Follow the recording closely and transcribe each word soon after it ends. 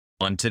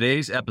On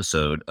today's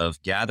episode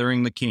of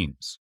Gathering the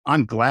Kings.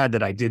 I'm glad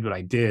that I did what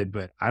I did,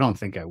 but I don't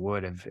think I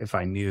would have if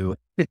I knew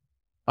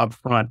up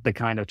front the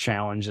kind of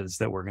challenges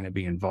that were going to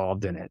be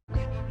involved in it.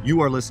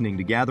 You are listening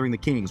to Gathering the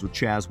Kings with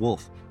Chaz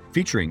Wolf,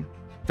 featuring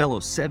fellow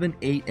 7,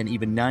 8, and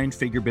even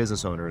 9-figure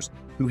business owners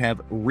who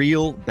have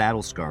real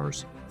battle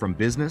scars from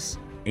business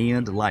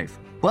and life,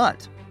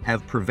 but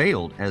have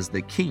prevailed as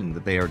the king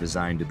that they are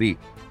designed to be.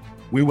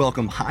 We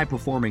welcome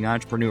high-performing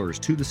entrepreneurs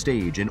to the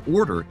stage in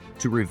order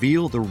to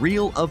reveal the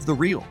real of the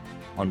real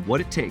on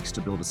what it takes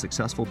to build a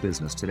successful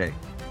business today.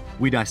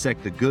 We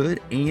dissect the good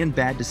and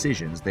bad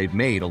decisions they've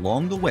made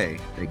along the way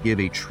that give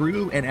a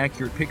true and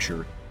accurate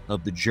picture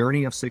of the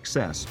journey of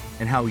success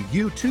and how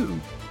you too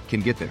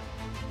can get there.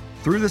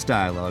 Through this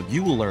dialogue,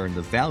 you will learn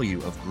the value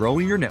of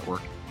growing your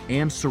network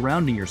and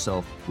surrounding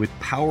yourself with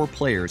power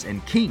players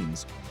and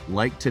kings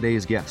like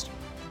today's guest.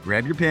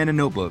 Grab your pen and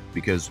notebook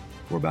because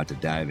we're about to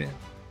dive in.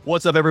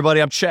 What's up,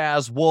 everybody? I'm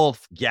Chaz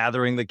Wolf,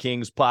 Gathering the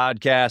Kings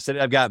podcast. And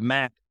I've got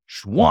Matt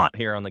Schwandt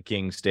here on the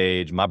King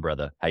stage. My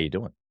brother, how you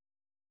doing?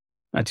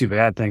 Not too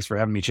bad. Thanks for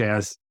having me,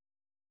 Chaz.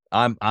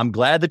 I'm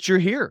glad that you're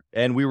here.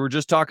 And we were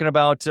just talking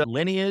about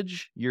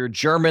lineage, your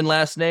German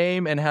last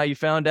name, and how you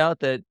found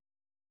out that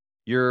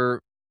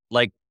you're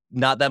like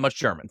not that much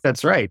German.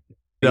 That's right.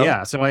 No?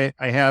 Yeah. So I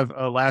have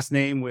a last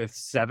name with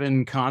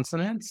 7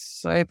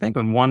 consonants, I think,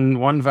 and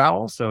one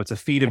vowel. So it's a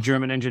feat of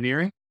German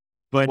engineering.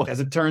 But as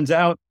it turns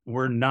out,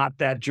 we're not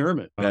that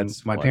German.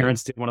 My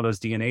parents did one of those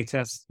DNA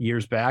tests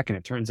years back, and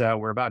it turns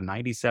out we're about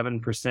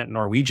 97%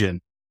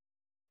 Norwegian.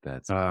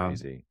 That's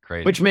crazy.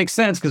 Which makes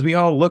sense because we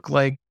all look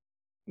like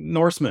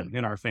Norsemen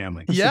in our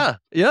family. Yeah.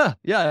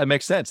 It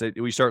makes sense.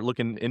 We start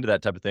looking into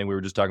that type of thing. We were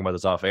just talking about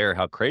this off air,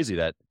 how crazy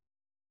that,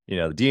 the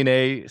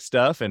DNA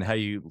stuff and how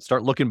you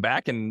start looking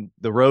back and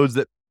the roads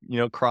that,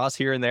 cross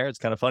here and there. It's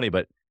kind of funny.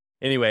 But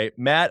anyway,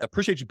 Matt,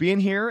 appreciate you being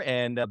here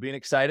and being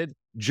excited.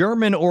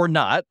 German or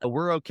not,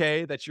 we're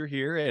okay that you're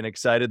here and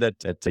excited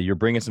that you're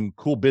bringing some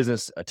cool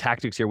business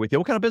tactics here with you.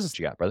 What kind of business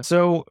you got, brother?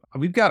 So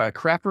we've got a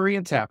craft brewery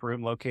and tap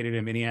room located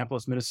in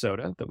Minneapolis,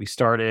 Minnesota that we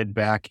founded it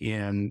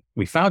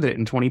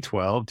in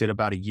 2012, did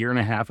about a year and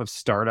a half of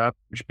startup,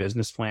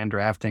 business plan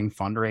drafting,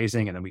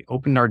 fundraising, and then we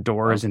opened our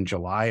doors in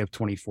July of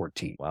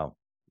 2014. Wow.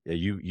 Yeah,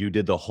 you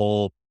did the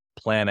whole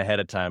plan ahead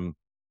of time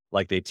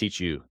like they teach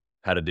you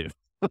how to do.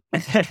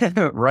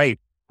 Right.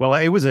 Well,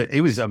 it was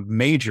a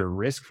major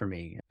risk for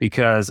me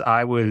because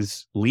I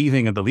was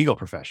leaving the legal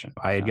profession.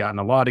 I had gotten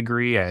a law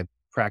degree. I had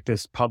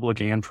practiced public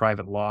and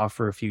private law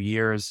for a few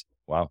years.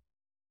 Wow.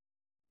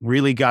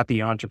 Really got the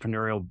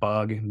entrepreneurial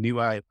bug. Knew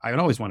I had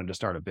always wanted to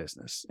start a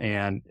business.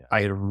 And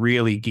I had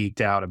really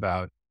geeked out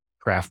about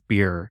craft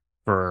beer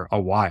for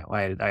a while.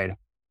 I had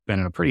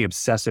been a pretty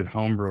obsessive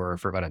home brewer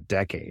for about a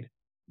decade.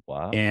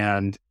 Wow.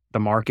 And the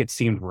market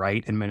seemed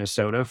right in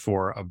Minnesota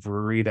for a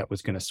brewery that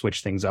was going to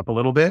switch things up a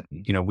little bit.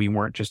 We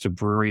weren't just a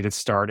brewery that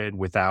started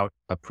without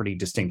a pretty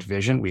distinct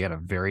vision. We had a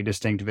very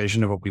distinct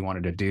vision of what we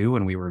wanted to do.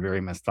 And we were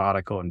very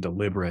methodical and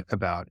deliberate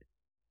about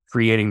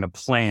creating the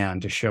plan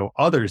to show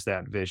others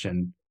that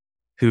vision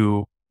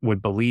who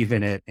would believe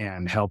in it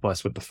and help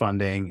us with the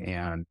funding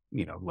and,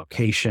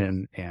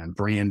 location and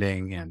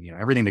branding and,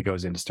 everything that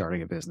goes into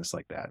starting a business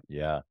like that.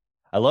 Yeah.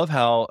 I love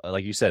how,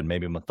 like you said,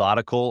 maybe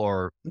methodical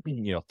or,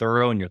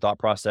 thorough in your thought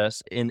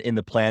process in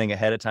the planning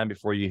ahead of time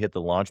before you hit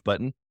the launch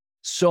button.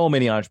 So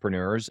many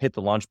entrepreneurs hit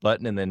the launch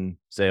button and then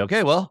say,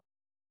 okay, well,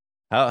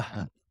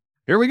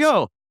 here we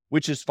go,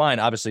 which is fine.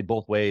 Obviously,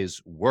 both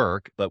ways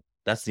work, but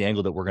that's the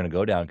angle that we're going to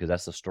go down because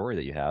that's the story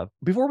that you have.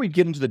 Before we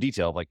get into the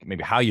detail of like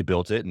maybe how you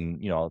built it and,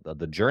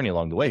 the journey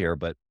along the way here,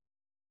 but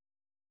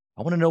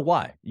I want to know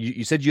why.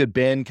 You said you had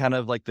been kind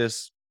of like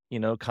this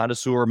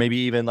connoisseur, maybe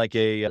even like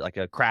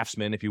a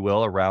craftsman, if you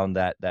will, around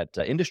that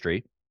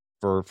industry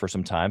for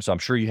some time. So I'm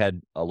sure you had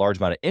a large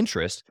amount of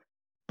interest,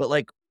 but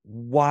like,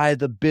 why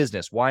the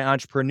business? Why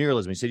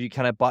entrepreneurialism? You said you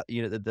kind of bought,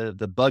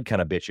 the bug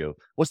kind of bit you.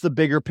 What's the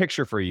bigger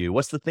picture for you?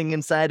 What's the thing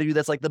inside of you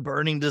that's like the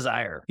burning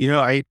desire?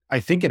 I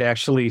think it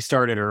actually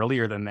started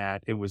earlier than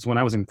that. It was when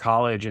I was in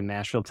college in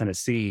Nashville,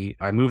 Tennessee.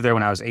 I moved there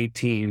when I was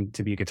 18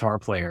 to be a guitar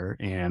player,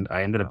 and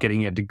I ended up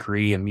getting a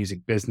degree in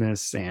music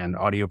business and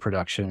audio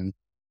production.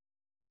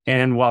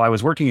 And while I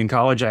was working in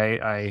college,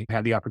 I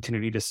had the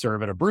opportunity to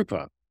serve at a brew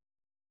pub.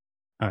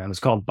 It was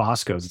called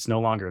Bosco's. It's no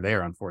longer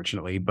there,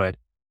 unfortunately, but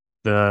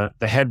the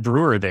head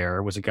brewer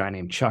there was a guy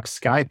named Chuck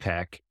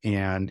Skypeck,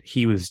 and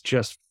he was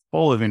just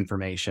full of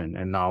information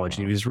and knowledge.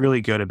 And he was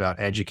really good about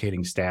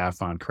educating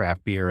staff on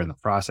craft beer and the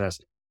process.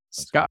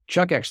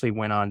 Chuck actually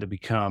went on to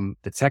become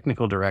the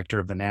technical director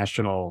of the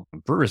National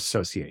Brewers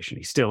Association.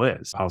 He still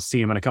is. I'll see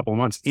him in a couple of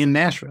months in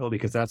Nashville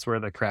because that's where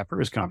the Craft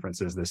Brewers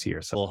Conference is this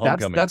year. So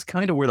that's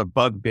kind of where the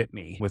bug bit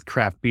me with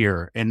craft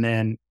beer. And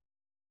then,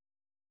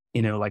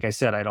 like I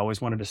said, I'd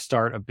always wanted to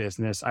start a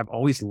business. I've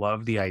always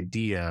loved the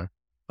idea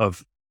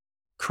of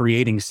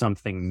creating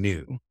something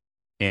new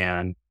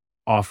and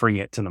offering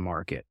it to the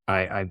market.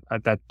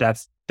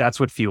 That's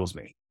what fuels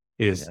me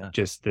is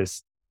just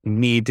this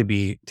need to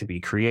be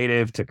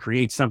creative, to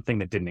create something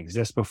that didn't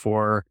exist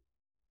before,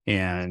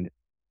 and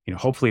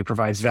hopefully it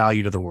provides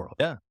value to the world.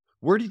 Yeah.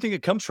 Where do you think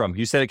it comes from?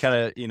 You said it kind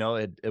of,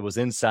 it was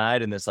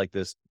inside and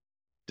this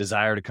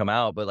desire to come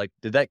out, but like,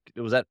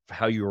 was that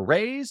how you were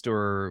raised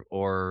or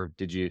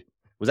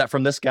was that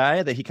from this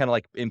guy that he kind of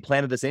like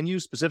implanted this in you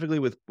specifically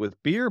with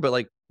beer? But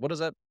like, where does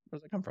that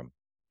come from?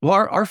 Well,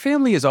 our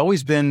family has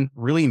always been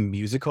really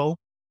musical.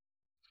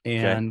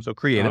 And okay. So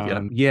creative,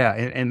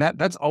 and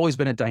that's always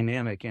been a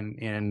dynamic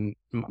in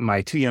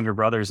my two younger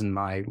brothers and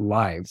my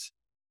lives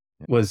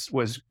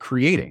was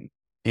creating.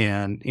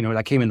 And,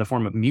 that came in the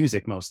form of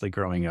music mostly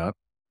growing up.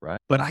 Right.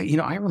 But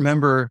I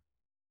remember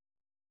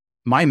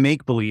my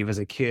make-believe as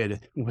a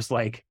kid was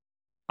like,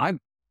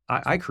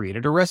 I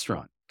created a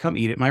restaurant. Come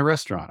eat at my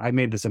restaurant. I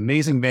made this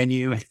amazing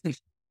menu.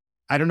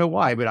 I don't know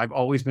why, but I've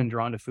always been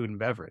drawn to food and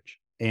beverage.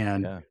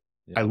 And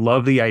I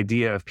love the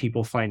idea of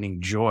people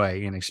finding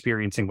joy in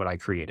experiencing what I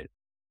created.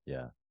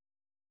 Yeah.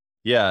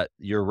 Yeah,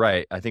 you're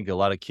right. I think a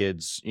lot of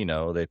kids,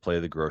 they play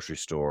the grocery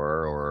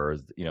store or,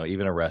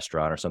 even a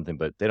restaurant or something,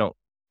 but they don't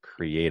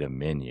create a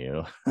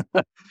menu.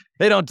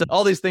 They don't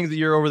all these things that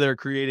you're over there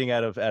creating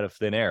out of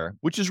thin air,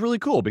 which is really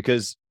cool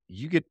because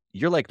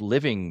you're like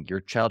living your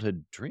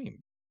childhood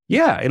dream.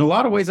 Yeah, in a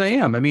lot of ways I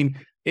am. I mean,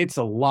 it's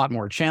a lot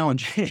more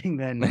challenging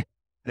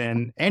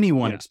than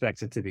anyone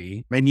expects it to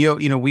be. And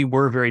we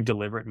were very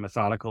deliberate and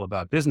methodical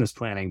about business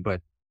planning,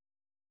 but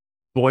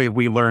boy,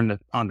 we learned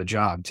on the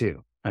job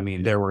too. I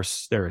mean, there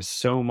is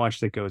so much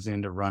that goes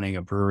into running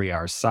a brewery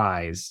our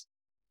size,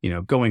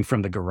 going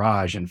from the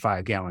garage in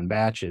 5-gallon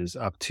batches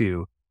up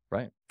to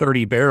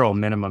 30 barrel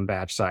minimum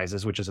batch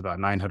sizes, which is about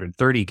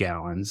 930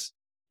 gallons.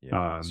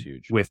 Yeah, that's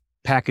huge. With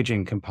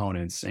packaging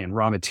components and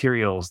raw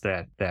materials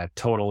that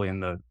total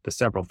in the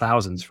several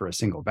thousands for a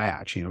single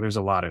batch. There's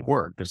a lot of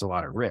work. There's a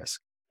lot of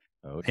risk.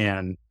 Okay.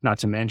 And not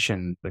to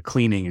mention the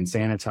cleaning and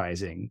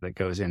sanitizing that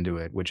goes into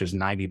it, which is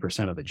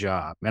 90% of the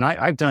job. And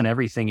I've done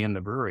everything in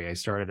the brewery. I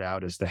started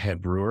out as the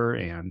head brewer,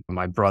 and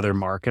my brother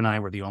Mark and I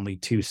were the only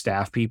two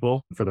staff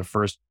people for the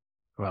first,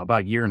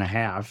 about a year and a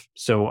half.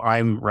 So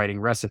I'm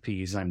writing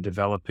recipes, I'm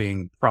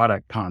developing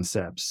product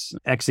concepts,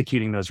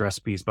 executing those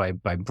recipes by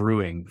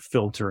brewing,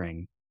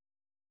 filtering,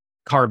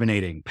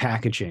 carbonating,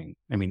 packaging.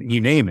 I mean, you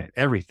name it,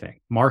 everything,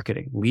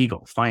 marketing,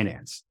 legal,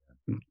 finance.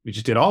 We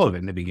just did all of it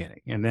in the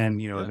beginning. And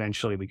then,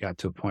 eventually we got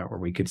to a point where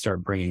we could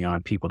start bringing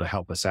on people to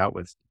help us out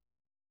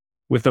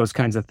with those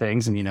kinds of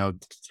things.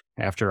 And,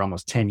 after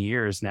almost 10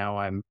 years now,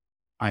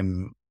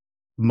 I'm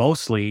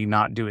mostly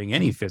not doing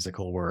any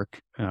physical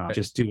work,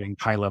 just doing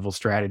high level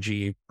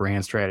strategy,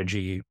 brand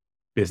strategy,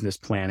 business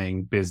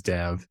planning, biz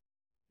dev,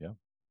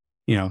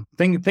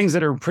 things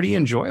that are pretty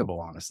enjoyable,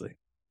 honestly.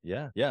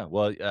 Yeah. Yeah.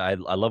 Well, I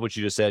love what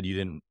you just said. You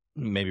didn't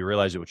maybe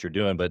realize what you're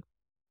doing, but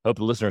hope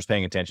the listener's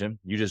paying attention.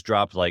 You just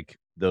dropped like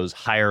those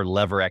higher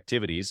lever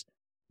activities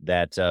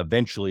that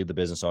eventually the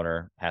business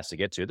owner has to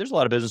get to. There's a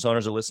lot of business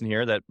owners that listen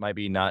here that might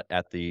be not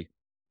at the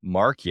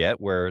mark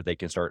yet where they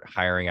can start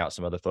hiring out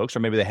some other folks, or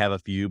maybe they have a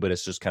few, but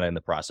it's just kind of in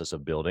the process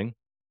of building.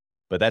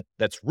 But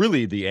that's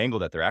really the angle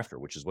that they're after,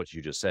 which is what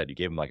you just said. You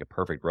gave them like a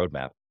perfect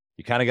roadmap.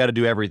 You kind of got to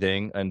do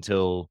everything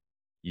until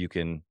you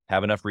can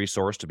have enough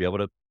resource to be able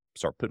to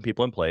start putting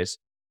people in place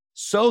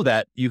so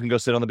that you can go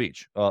sit on the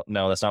beach. Well,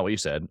 no, that's not what you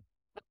said.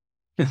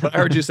 What I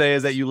heard you say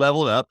is that you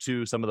leveled up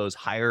to some of those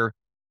higher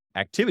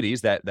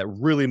activities that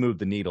really move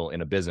the needle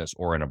in a business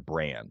or in a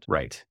brand.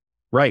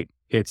 Right.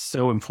 It's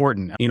so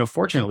important.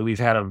 Fortunately, we've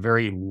had a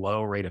very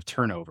low rate of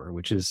turnover,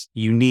 which is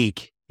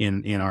unique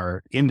in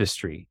our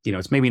industry.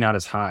 It's maybe not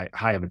as high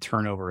of a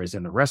turnover as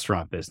in the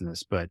restaurant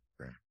business, but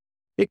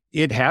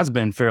it has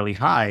been fairly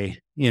high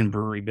in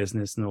brewery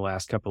business in the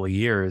last couple of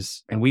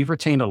years. And we've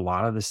retained a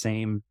lot of the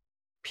same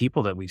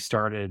people that we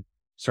started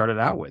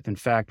out with. In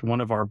fact, one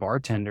of our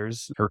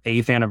bartenders, her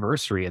 8th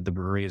anniversary at the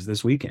brewery is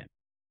this weekend.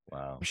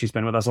 Wow. She's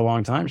been with us a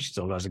long time. She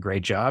still does a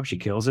great job. She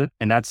kills it.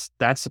 And that's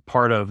a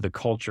part of the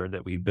culture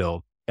that we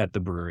built at the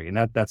brewery. And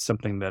that's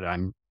something that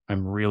I'm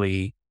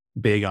really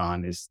big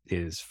on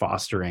is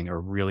fostering a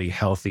really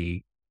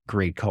healthy,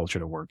 great culture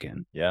to work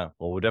in. Yeah.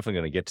 Well, we're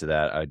definitely going to get to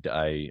that.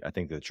 I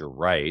think that you're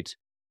right,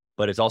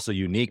 but it's also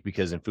unique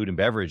because in food and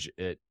beverage,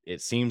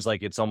 it seems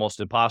like it's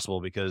almost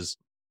impossible because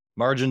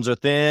margins are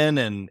thin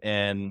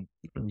and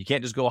you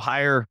can't just go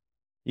hire,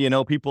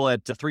 people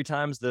at 3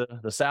 times the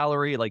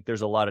salary. Like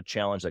there's a lot of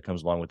challenge that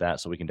comes along with that.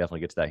 So we can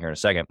definitely get to that here in a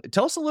second.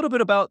 Tell us a little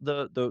bit about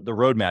the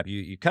roadmap.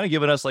 You kind of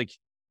given us like,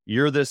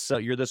 you're this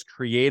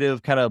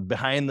creative kind of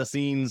behind the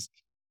scenes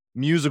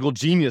musical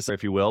genius,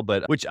 if you will,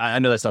 but which I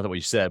know that's not what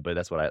you said, but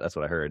that's what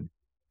I heard.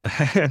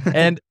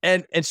 and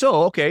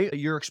so, okay,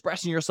 you're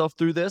expressing yourself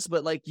through this,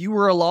 but like you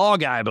were a law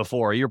guy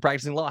before, you were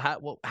practicing law.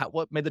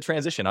 What made the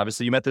transition?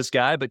 Obviously you met this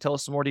guy, but tell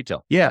us some more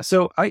detail. Yeah.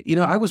 So I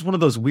was one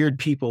of those weird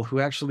people who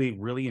actually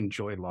really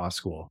enjoyed law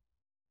school.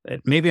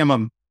 Maybe I'm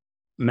a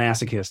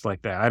masochist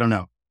like that. I don't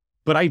know,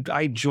 but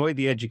I enjoyed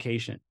the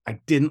education. I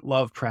didn't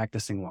love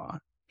practicing law.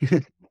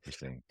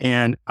 Interesting.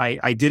 And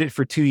I did it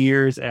for 2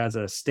 years as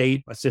a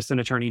state assistant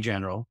attorney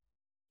general.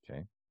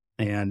 Okay.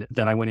 And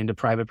then I went into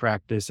private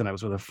practice and I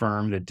was with a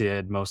firm that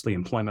did mostly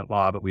employment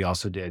law, but we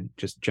also did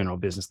just general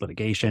business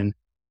litigation.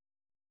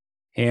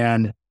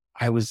 And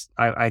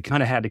I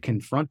kind of had to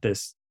confront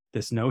this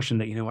this notion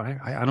that, you know what,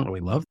 I don't really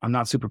love, I'm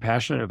not super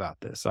passionate about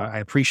this. I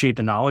appreciate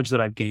the knowledge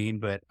that I've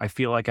gained, but I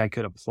feel like I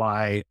could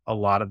apply a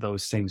lot of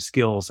those same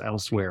skills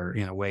elsewhere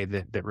in a way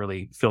that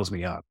really fills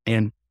me up.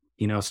 And,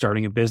 you know,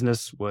 starting a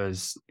business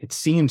it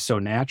seemed so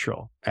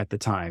natural at the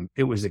time.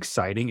 It was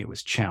exciting. It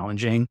was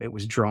challenging. It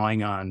was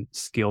drawing on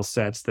skill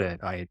sets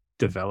that I had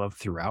developed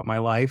throughout my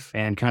life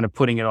and kind of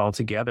putting it all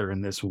together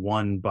in this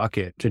one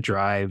bucket to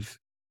drive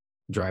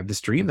this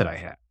dream that I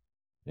had.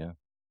 Yeah.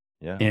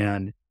 Yeah.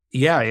 And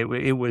yeah,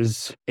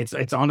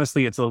 it's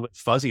honestly, it's a little bit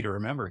fuzzy to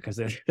remember because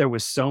there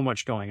was so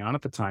much going on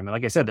at the time. And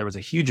like I said, there was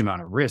a huge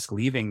amount of risk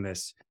leaving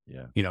this,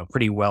 you know,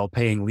 pretty well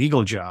paying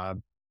legal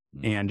job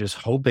and just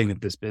hoping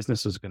that this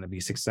business was going to be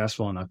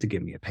successful enough to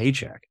give me a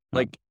paycheck.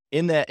 Like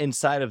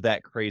inside of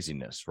that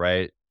craziness,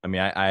 right? I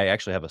mean, I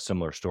actually have a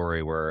similar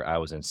story where I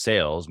was in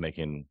sales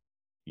making,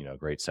 you know,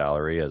 great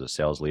salary as a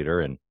sales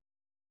leader. And,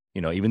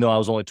 you know, even though I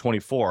was only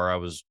 24, I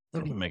was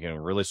making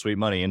really sweet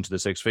money into the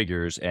six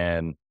figures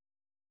and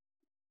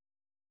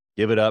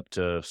give it up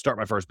to start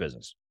my first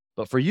business.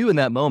 But for you in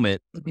that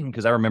moment,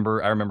 because I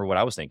remember what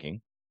I was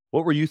thinking.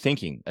 What were you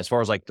thinking as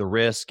far as like the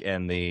risk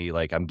and the,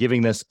 like, I'm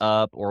giving this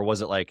up, or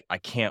was it like, I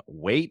can't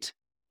wait?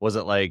 Was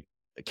it like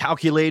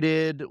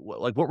calculated?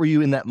 Like, what were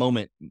you in that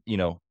moment, you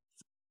know,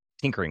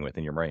 tinkering with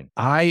in your brain?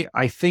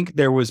 I think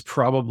there was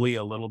probably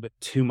a little bit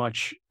too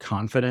much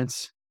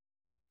confidence,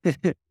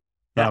 a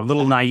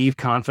little naive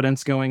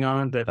confidence going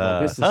on that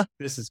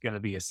this is going to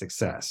be a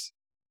success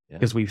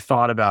because we've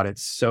thought about it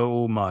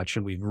so much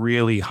and we've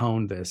really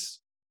honed this,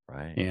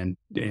 right?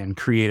 And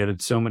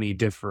created so many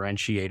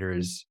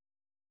differentiators.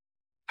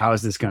 How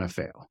is this going to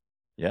fail?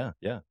 Yeah,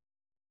 yeah.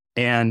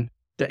 And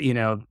you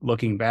know,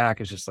 looking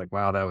back, it's just like,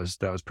 wow, that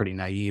was pretty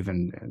naive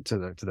and to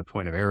the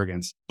point of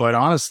arrogance. But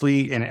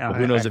honestly, and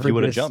who knows if you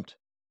would have jumped?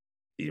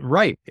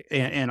 Right.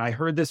 And I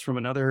heard this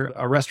from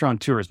a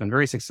restaurateur has been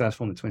very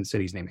successful in the Twin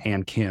Cities named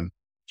Ann Kim.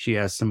 She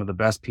has some of the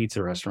best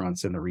pizza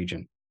restaurants in the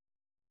region.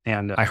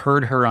 And I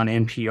heard her on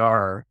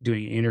NPR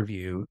doing an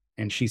interview,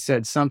 and she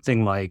said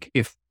something like,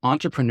 if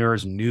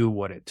entrepreneurs knew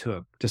what it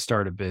took to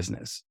start a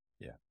business,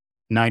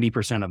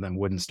 90% of them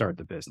wouldn't start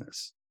the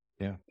business.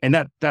 Yeah. And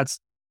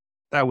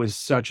that was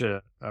such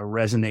a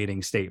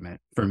resonating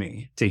statement for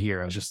me to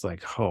hear. I was just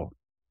like, oh,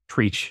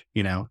 preach,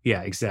 you know?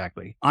 Yeah,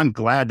 exactly. I'm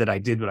glad that I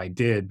did what I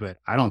did, but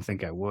I don't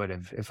think I would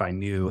if I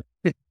knew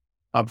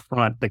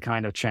upfront the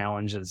kind of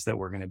challenges that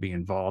were going to be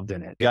involved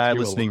in it. Guy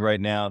listening right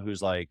now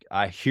who's like,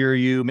 I hear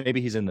you. Maybe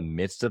he's in the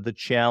midst of the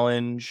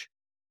challenge.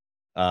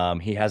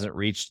 He hasn't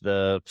reached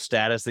the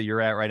status that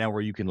you're at right now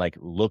where you can like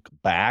look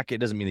back. It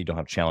doesn't mean that you don't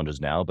have challenges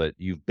now, but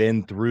you've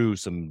been through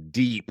some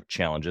deep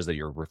challenges that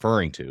you're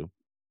referring to.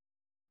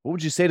 What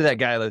would you say to that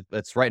guy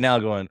that's right now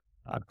going,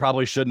 I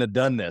probably shouldn't have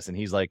done this? And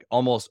he's like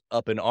almost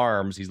up in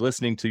arms. He's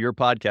listening to your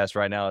podcast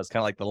right now. It's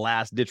kind of like the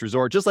last ditch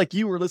resort, just like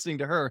you were listening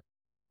to her.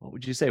 What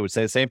would you say? Would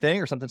say the same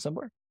thing or something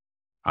similar?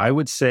 I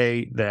would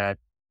say that,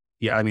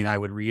 yeah, I mean, I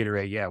would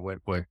reiterate,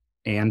 what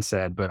Ann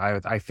said, but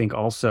I think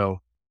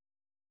also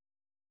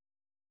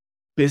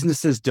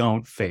businesses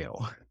don't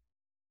fail.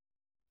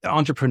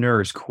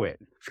 Entrepreneurs quit.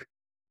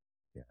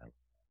 Yeah.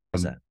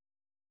 What's that?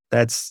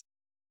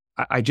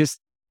 I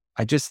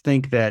just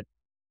think that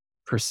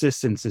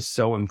persistence is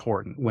so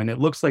important. When it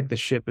looks like the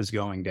ship is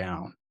going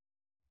down,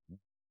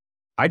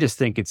 I just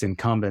think it's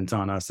incumbent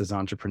on us as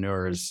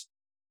entrepreneurs,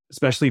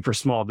 especially for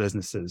small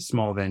businesses,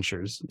 small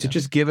ventures, to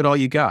just give it all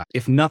you got.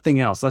 If nothing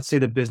else, let's say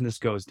the business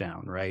goes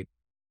down, right?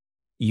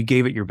 You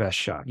gave it your best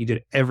shot. You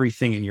did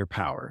everything in your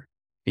power.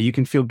 And you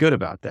can feel good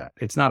about that.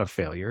 It's not a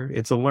failure.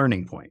 It's a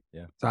learning point.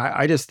 Yeah. So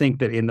I just think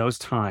that in those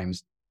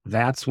times,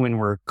 that's when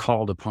we're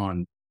called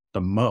upon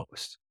the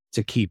most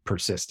to keep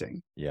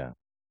persisting. Yeah.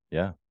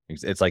 Yeah.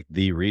 It's like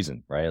the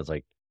reason, right? It's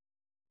like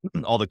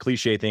all the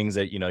cliche things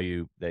that, you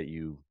know, that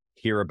you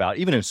hear about,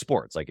 even in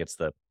sports, like it's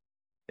the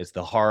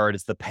hard,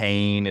 it's the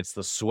pain, it's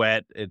the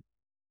sweat.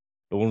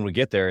 But when we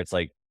get there, it's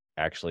like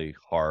actually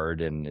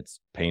hard and it's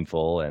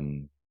painful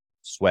and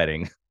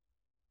sweating.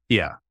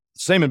 Yeah.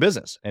 Same in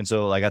business. And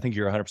so like, I think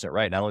you're 100%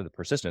 right. Not only the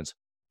persistence,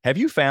 have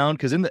you found,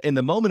 because in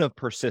the moment of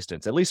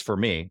persistence, at least for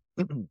me,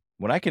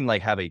 when I can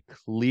like have a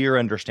clear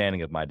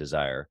understanding of my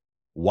desire,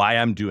 why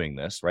I'm doing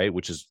this, right?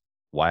 Which is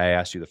why I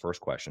asked you the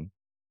first question.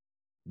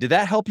 Did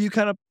that help you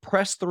kind of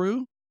press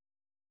through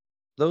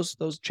those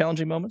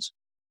challenging moments?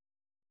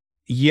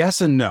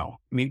 Yes and no.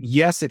 I mean,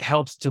 yes, it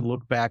helps to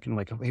look back and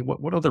like, hey,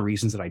 what are the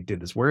reasons that I did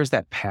this? Where is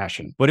that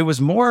passion? But it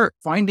was more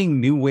finding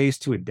new ways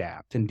to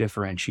adapt and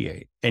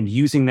differentiate and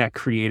using that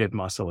creative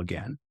muscle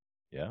again.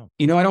 Yeah.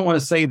 You know, I don't want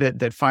to say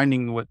that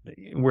finding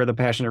where the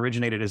passion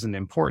originated isn't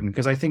important,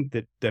 because I think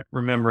that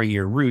remembering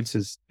your roots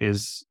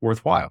is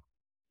worthwhile.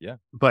 Yeah.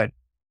 But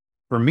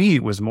for me,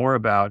 it was more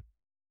about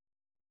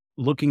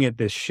looking at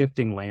this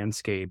shifting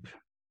landscape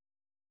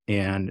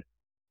and,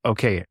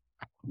 okay,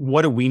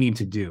 what do we need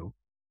to do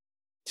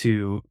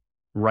to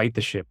right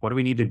the ship? What do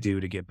we need to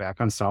do to get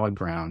back on solid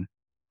ground?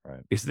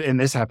 Right. And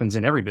this happens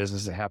in every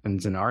business. It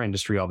happens in our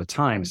industry all the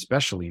time,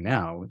 especially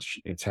now, which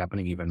it's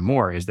happening even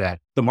more, is that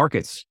the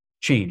markets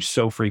change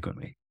so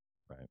frequently.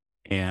 Right.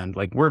 And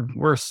like we're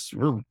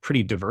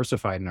pretty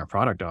diversified in our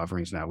product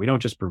offerings now. We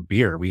don't just brew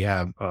beer. We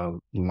have a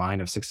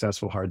line of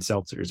successful hard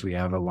seltzers. We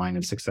have a line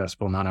of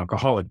successful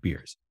non-alcoholic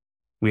beers.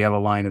 We have a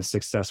line of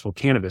successful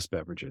cannabis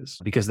beverages,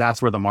 because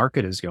that's where the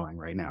market is going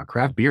right now.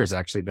 Craft beer has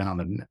actually been on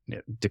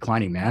the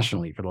declining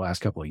nationally for the last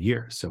couple of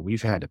years. So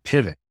we've had to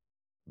pivot.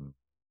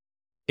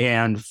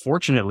 And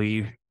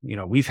fortunately,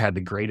 we've had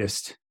the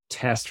greatest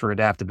test for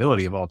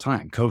adaptability of all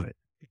time, COVID.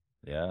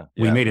 Yeah.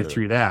 We made it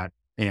through that.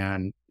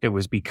 And it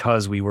was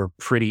because we were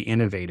pretty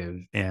innovative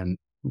and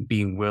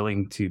being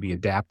willing to be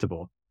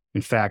adaptable.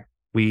 In fact,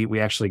 we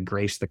actually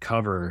graced the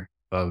cover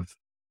of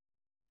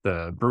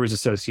the Brewers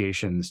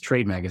Association's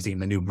trade magazine,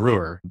 The New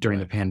Brewer, during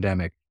the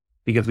pandemic,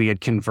 because we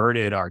had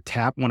converted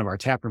one of our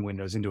taproom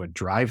windows into a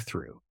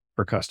drive-through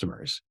for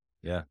customers.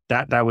 Yeah.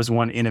 That was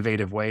one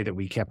innovative way that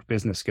we kept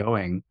business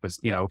going. Was,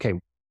 okay,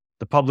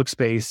 the public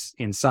space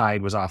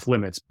inside was off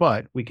limits,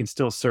 but we can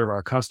still serve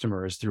our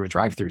customers through a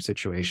drive-through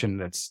situation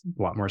that's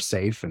a lot more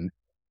safe, and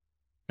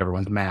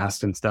everyone's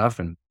masked and stuff.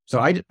 And so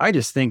I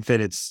just think that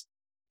it's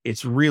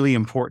really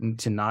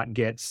important to not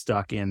get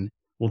stuck in,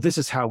 well, this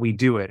is how we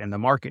do it, and the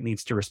market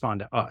needs to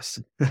respond to us.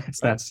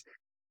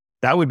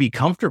 That would be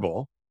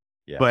comfortable,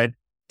 but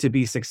to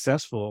be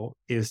successful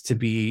is to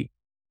be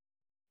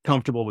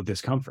comfortable with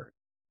discomfort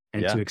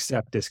and to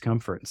accept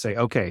discomfort and say,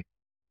 okay,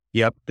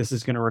 yep, this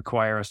is going to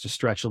require us to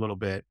stretch a little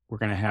bit. We're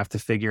going to have to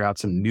figure out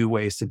some new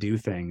ways to do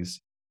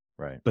things.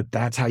 Right. But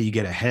that's how you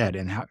get ahead.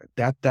 And how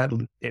that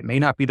it may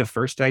not be the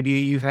first idea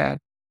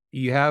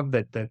you have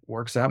that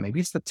works out. Maybe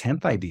it's the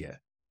 10th idea,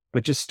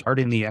 but just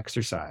starting the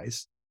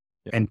exercise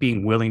and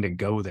being willing to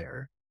go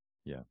there.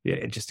 Yeah.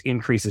 It just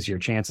increases your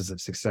chances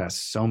of success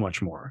so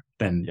much more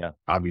than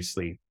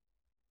obviously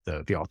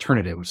the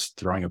alternative was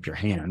throwing up your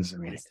hands. I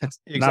mean, that's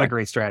not a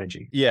great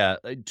strategy. Yeah.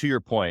 To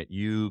your point,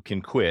 you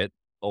can quit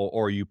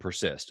or you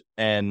persist.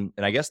 And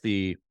I guess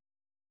the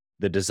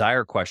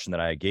desire question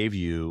that I gave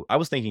you, I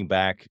was thinking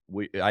back,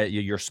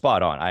 you're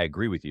spot on. I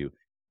agree with you.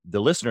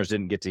 The listeners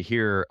didn't get to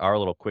hear our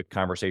little quick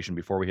conversation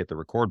before we hit the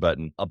record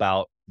button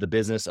about the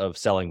business of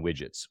selling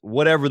widgets.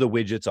 Whatever the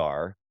widgets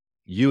are,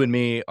 you and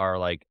me are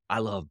like, I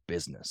love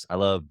business. I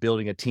love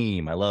building a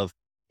team. I love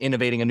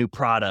innovating a new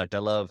product. I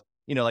love,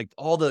 like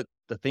all the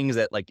things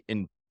that like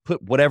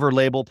put whatever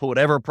label, put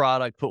whatever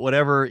product, put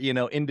whatever,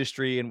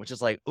 industry, and which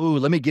is like, ooh,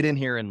 let me get in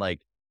here and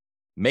like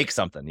make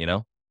something,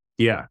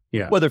 Yeah.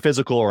 Yeah. Whether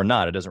physical or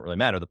not, it doesn't really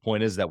matter. The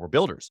point is that we're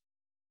builders.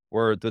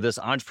 We're this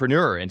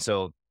entrepreneur. And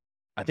so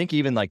I think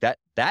even like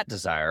that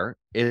desire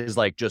is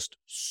like just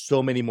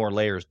so many more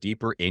layers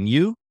deeper in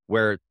you,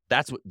 where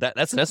that's in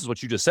essence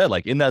what you just said.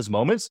 Like in those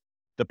moments,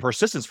 the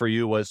persistence for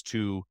you was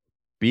to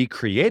be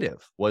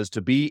creative, was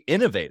to be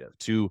innovative,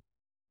 to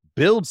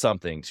build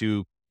something,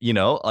 to,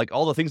 like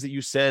all the things that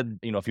you said,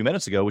 a few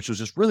minutes ago, which was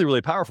just really,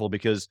 really powerful,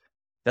 because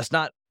that's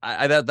not,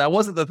 that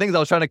wasn't the things I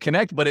was trying to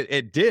connect, but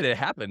it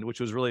happened, which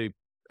was really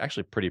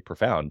actually pretty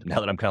profound. Now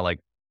that I'm kind of like,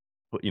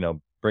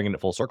 bringing it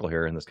full circle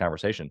here in this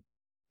conversation,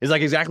 is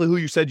like exactly who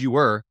you said you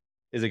were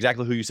is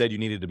exactly who you said you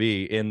needed to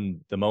be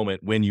in the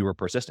moment when you were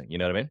persisting. You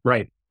know what I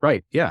mean?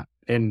 Right. Yeah.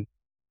 And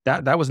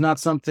that was not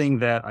something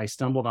that I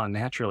stumbled on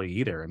naturally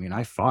either. I mean,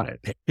 I fought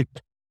it.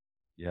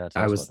 Yeah.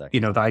 I was,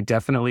 I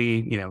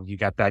definitely, you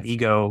got that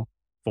ego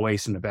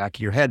voice in the back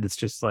of your head that's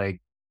just like,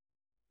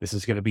 this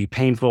is going to be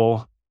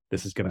painful.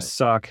 This is going to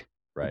suck.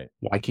 Right.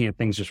 Why can't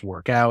things just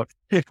work out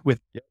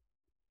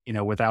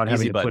without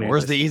having to put in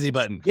Where's the easy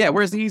button? Yeah.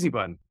 Where's the easy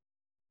button?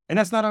 And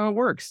that's not how it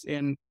works.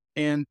 And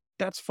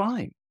that's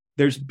fine.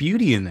 There's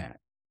beauty in that.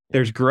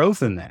 There's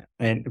growth in that.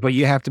 But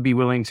you have to be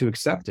willing to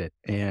accept it.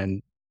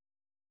 And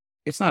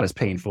it's not as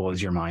painful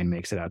as your mind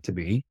makes it out to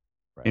be.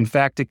 Right. In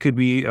fact, it could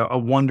be a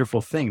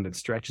wonderful thing that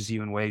stretches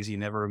you in ways you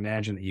never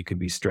imagined that you could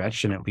be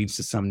stretched, and it leads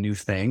to some new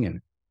thing.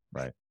 And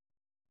right.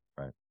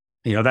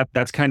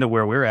 That's kind of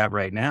where we're at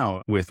right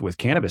now with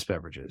cannabis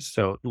beverages.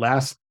 So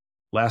last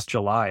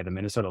July, the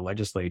Minnesota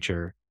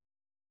legislature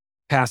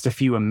passed a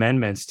few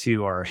amendments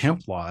to our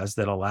hemp laws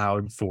that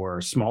allowed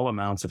for small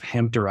amounts of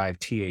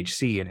hemp-derived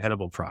THC in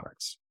edible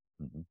products.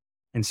 Mm-hmm.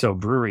 And so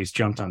breweries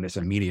jumped on this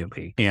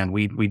immediately, and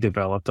we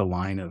developed a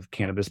line of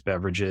cannabis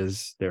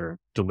beverages. They're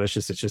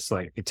delicious. It's just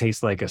like, it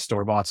tastes like a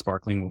store-bought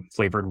sparkling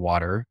flavored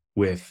water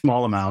with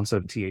small amounts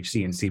of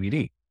THC and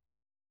CBD.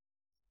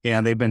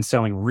 And they've been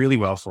selling really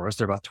well for us.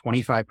 They're about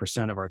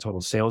 25% of our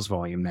total sales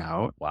volume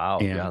now. Wow.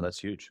 Yeah, that's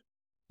huge.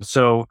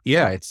 So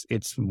yeah,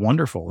 it's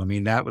wonderful. I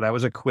mean, that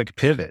was a quick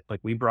pivot. Like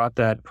we brought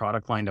that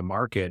product line to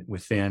market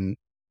within,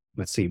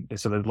 let's see.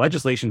 So the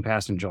legislation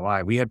passed in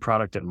July. We had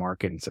product at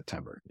market in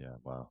September. Yeah.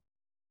 Wow.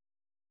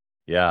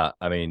 Yeah.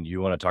 I mean,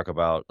 you want to talk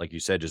about, like you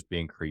said, just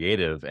being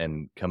creative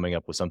and coming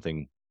up with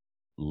something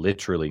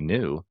literally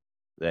new.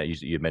 That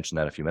you mentioned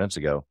that a few minutes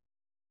ago.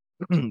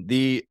 I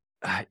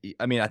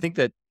mean, I think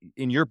that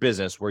in your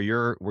business where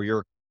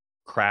you're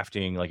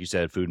crafting, like you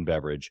said, food and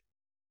beverage,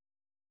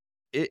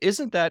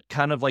 isn't that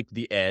kind of like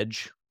the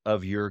edge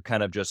of your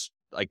kind of just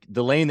like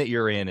the lane that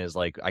you're in is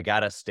like, I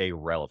gotta stay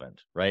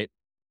relevant, right?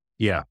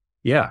 Yeah.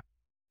 Yeah.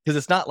 Because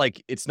it's not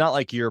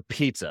like your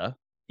pizza,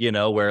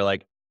 where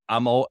like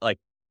I'm all like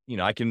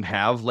I can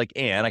have like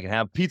I can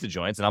have pizza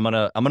joints, and I'm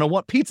gonna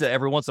want pizza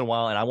every once in a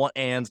while, and I want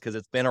Ann's because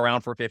it's been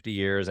around for 50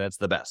 years and it's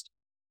the best.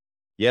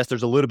 Yes,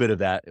 there's a little bit of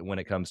that when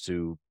it comes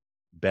to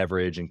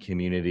beverage and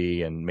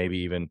community and maybe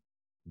even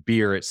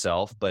beer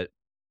itself, but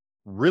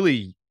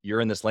really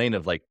you're in this lane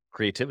of like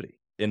creativity,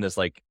 in this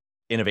like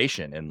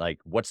innovation and like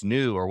what's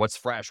new or what's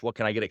fresh, what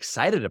can I get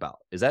excited about?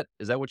 Is that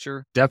what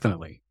you're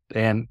Definitely.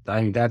 And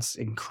I mean, that's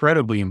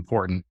incredibly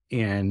important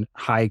in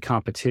high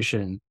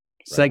competition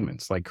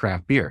segments like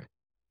craft beer.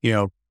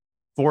 4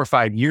 or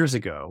 5 years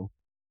ago,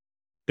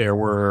 there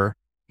were,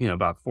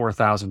 about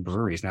 4,000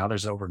 breweries. Now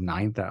there's over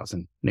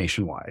 9,000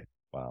 nationwide.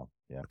 Wow.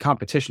 Yeah. The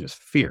competition is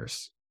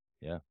fierce.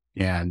 Yeah.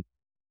 And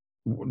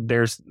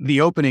there's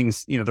the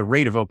openings, the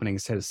rate of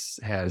openings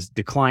has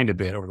declined a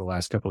bit over the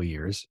last couple of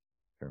years.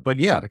 Sure. But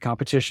yeah, the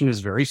competition is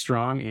very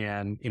strong.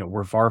 And,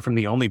 we're far from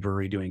the only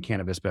brewery doing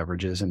cannabis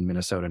beverages in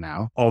Minnesota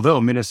now.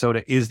 Although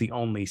Minnesota is the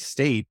only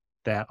state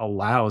that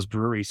allows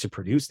breweries to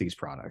produce these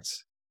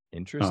products.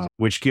 Interesting.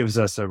 Which gives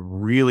us a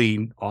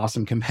really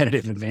awesome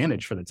competitive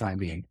advantage for the time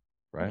being.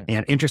 Right.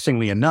 And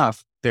interestingly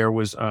enough, there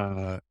was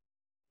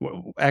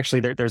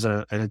there's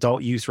an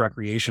adult use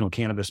recreational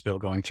cannabis bill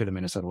going through the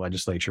Minnesota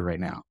legislature right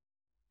now.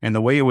 And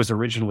the way it was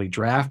originally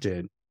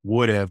drafted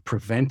would have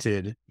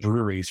prevented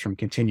breweries from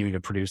continuing to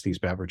produce these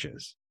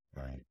beverages.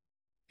 Right.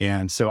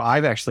 And so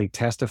I've actually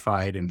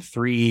testified in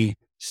 3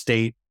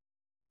 state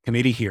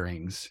committee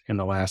hearings in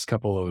the last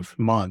couple of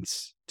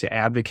months to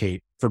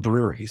advocate for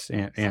breweries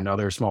and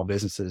other small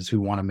businesses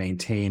who want to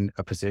maintain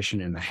a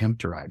position in the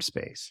hemp-derived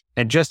space.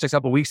 And just a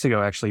couple of weeks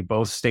ago, actually,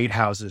 both state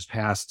houses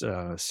passed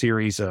a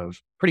series of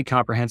pretty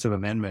comprehensive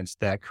amendments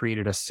that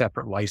created a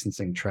separate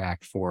licensing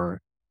track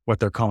for what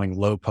they're calling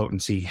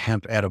low-potency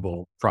hemp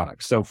edible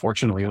products. So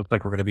fortunately, it looks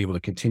like we're going to be able to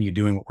continue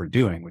doing what we're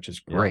doing, which is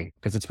great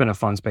because it's been a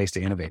fun space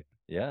to innovate.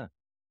 Yeah.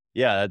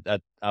 Yeah.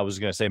 I was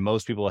going to say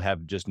most people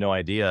have just no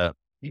idea,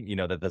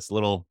 that this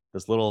little,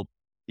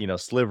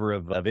 sliver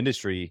of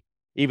industry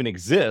even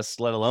exists,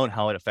 let alone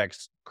how it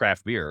affects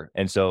craft beer.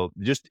 And so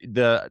just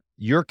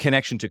your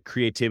connection to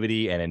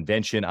creativity and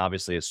invention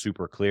obviously is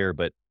super clear.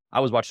 But I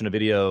was watching a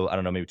video, I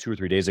don't know, maybe 2 or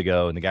 3 days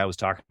ago, and the guy was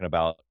talking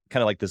about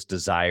kind of like this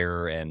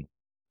desire and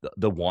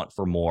the want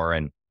for more.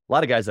 And a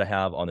lot of guys that I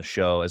have on the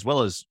show, as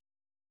well as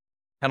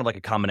kind of like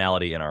a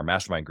commonality in our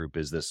mastermind group,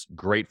 is this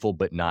grateful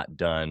but not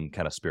done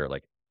kind of spirit.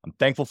 Like, I'm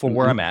thankful for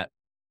where I'm at,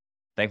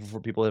 thankful for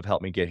people that have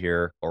helped me get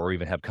here or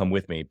even have come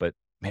with me, but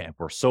man,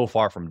 we're so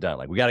far from done.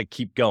 Like, we got to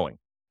keep going.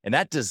 And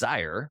that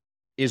desire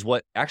is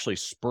what actually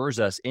spurs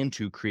us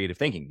into creative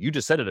thinking. You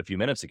just said it a few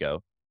minutes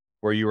ago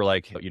where you were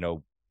like,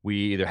 we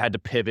either had to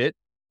pivot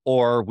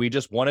or we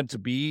just wanted to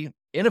be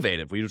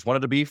innovative. We just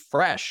wanted to be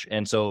fresh.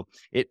 And so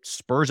it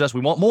spurs us.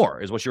 We want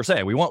more is what you're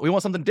saying. We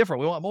want something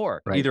different. We want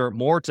more, either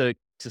more to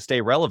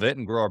stay relevant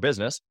and grow our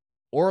business,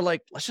 or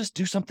like, let's just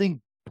do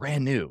something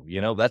brand new.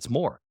 That's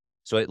more.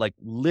 So it like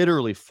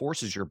literally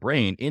forces your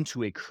brain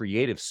into a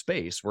creative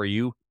space where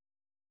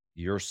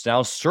you're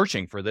now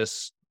searching for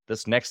this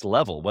next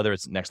level, whether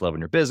it's next level in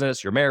your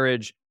business, your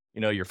marriage,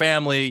 your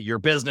family, your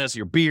business,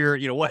 your beer,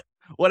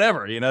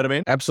 whatever, you know what I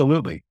mean?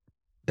 Absolutely.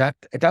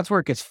 That's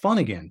where it gets fun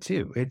again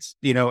too. It's,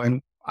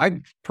 and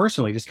I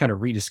personally just kind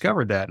of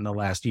rediscovered that in the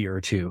last year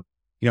or two.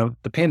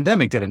 The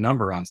pandemic did a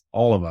number on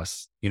all of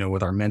us,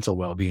 with our mental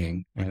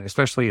well-being, and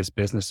especially as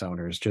business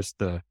owners, just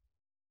the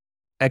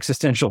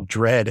existential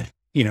dread,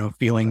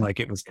 feeling like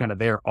it was kind of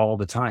there all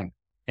the time.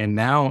 And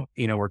now,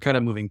 we're kind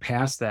of moving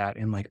past that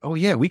and like, oh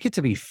yeah, we get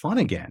to be fun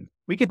again.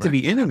 We get to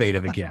be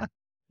innovative again.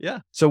 Yeah.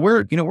 So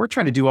we're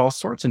trying to do all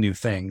sorts of new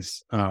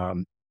things,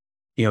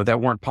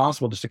 that weren't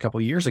possible just a couple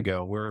of years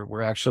ago.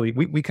 We're actually,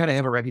 we kind of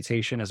have a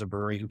reputation as a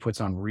brewery who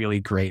puts on really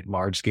great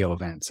large scale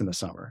events in the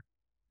summer.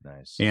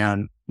 Nice.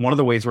 And one of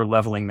the ways we're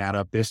leveling that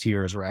up this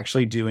year is we're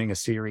actually doing a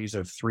series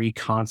of 3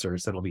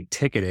 concerts that'll be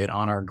ticketed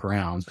on our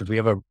grounds because we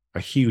have a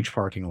huge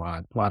parking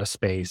lot, a lot of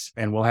space,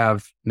 and we'll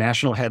have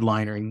national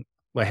headlining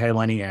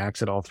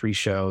acts at all 3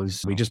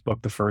 shows. We just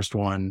booked the first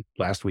one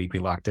last week. We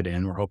locked it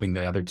in. We're hoping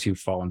the other 2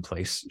 fall in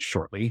place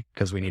shortly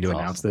because we need to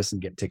announce this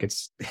and get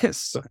tickets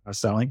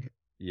selling.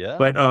 Yeah.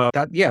 But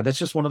that's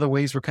just one of the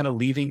ways we're kind of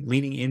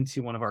leaning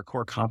into one of our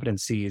core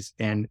competencies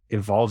and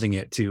evolving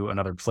it to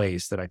another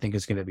place that I think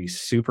is going to be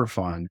super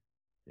fun.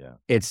 Yeah.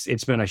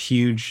 It's been a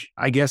huge,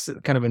 I guess,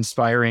 kind of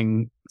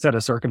inspiring set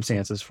of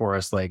circumstances for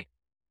us. Like,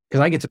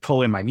 because I get to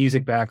pull in my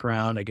music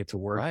background. I get to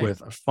work with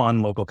a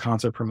fun local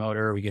concert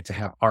promoter. We get to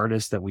have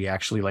artists that we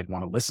actually like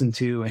want to listen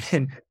to.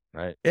 And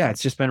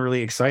it's just been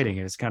really exciting.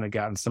 And it's kind of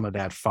gotten some of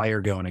that fire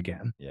going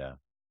again. Yeah.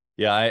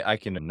 Yeah. I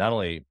can not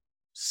only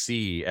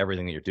see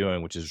everything that you're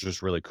doing, which is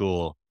just really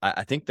cool.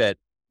 I think that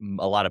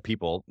a lot of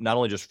people, not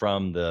only just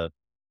from the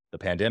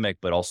pandemic,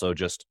 but also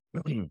just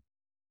the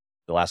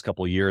last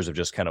couple of years of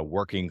just kind of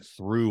working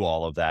through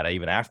all of that,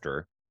 even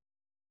after,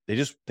 they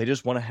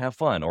just want to have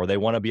fun, or they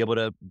want to be able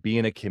to be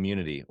in a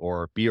community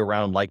or be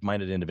around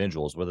like-minded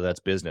individuals, whether that's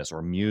business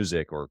or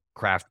music or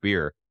craft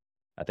beer.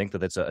 I think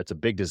that it's a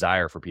big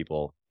desire for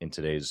people in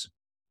today's,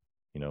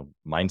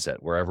 mindset,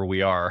 wherever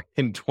we are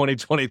in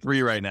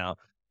 2023 right now.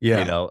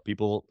 Yeah.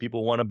 People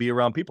want to be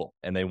around people,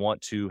 and they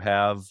want to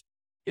have,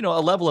 a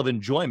level of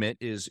enjoyment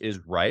is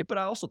right. But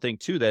I also think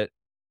too that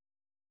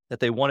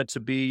they want it to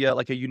be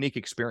like a unique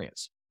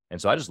experience. And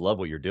so I just love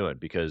what you're doing,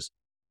 because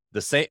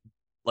the same,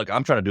 like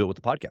I'm trying to do it with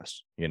the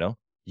podcast. You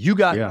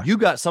Yeah.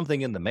 got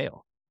something in the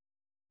mail.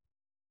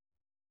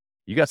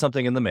 You got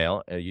something in the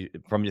mail.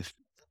 From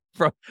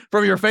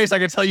your face, I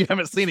can tell you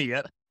haven't seen it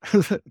yet.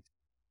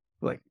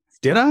 Like,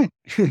 did I?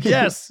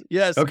 Yes,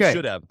 Okay. you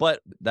should have.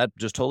 But that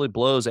just totally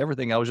blows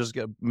everything I was just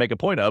going to make a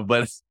point of.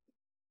 But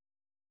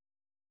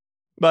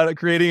about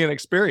creating an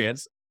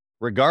experience,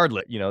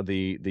 regardless,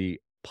 the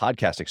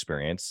podcast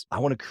experience. I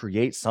want to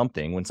create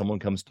something when someone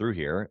comes through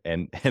here.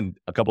 And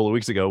a couple of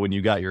weeks ago, when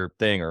you got your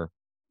thing, or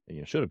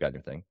you should have gotten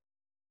your thing,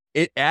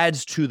 it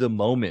adds to the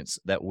moments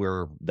that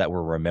we're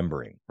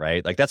remembering,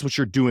 right? Like that's what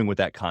you're doing with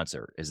that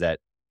concert, is that,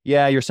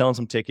 yeah, you're selling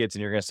some tickets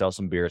and you're going to sell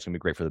some beer. It's going to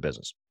be great for the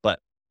business, but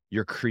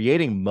you're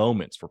creating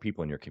moments for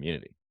people in your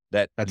community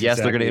that, yes,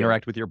 they're going to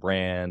interact with your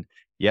brand.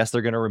 Yes,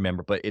 they're going to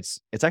remember, but it's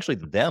actually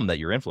them that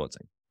you're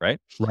influencing, right?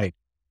 Right.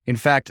 In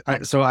fact,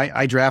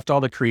 I draft all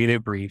the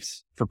creative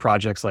briefs for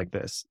projects like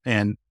this.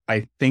 And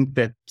I think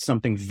that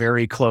something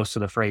very close to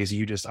the phrase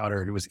you just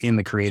uttered was in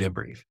the creative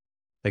brief.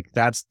 Like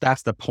that's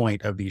the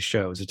point of these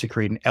shows, is to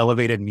create an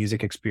elevated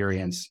music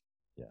experience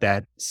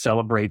that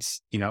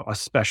celebrates, a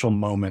special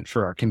moment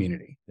for our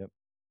community. Yep.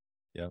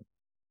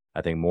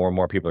 I think more and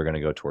more people are going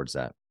to go towards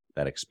that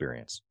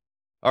experience.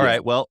 All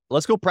right. Well,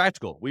 let's go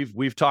practical.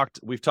 We've talked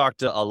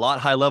a lot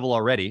high level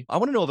already. I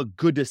want to know of a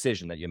good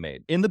decision that you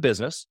made in the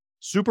business,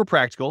 super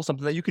practical,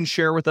 something that you can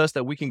share with us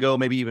that we can go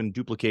maybe even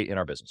duplicate in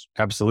our business.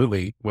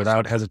 Absolutely.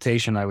 Without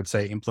hesitation, I would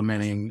say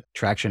implementing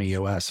Traction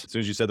EOS. As soon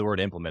as you said the word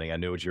implementing, I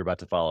knew what you were about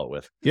to follow it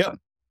with.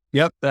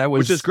 Yep. That was,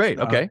 which is great.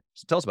 Okay.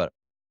 So tell us about it.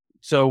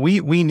 So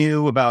we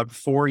knew about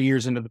 4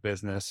 years into the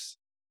business.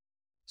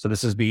 So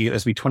this would be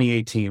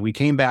 2018. We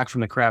came back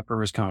from the Craft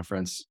Brewers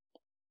Conference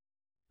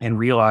and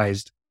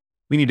realized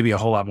we need to be a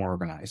whole lot more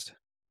organized.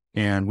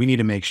 And we need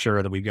to make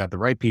sure that we've got the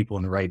right people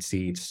in the right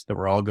seats, that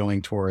we're all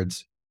going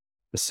towards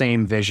the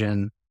same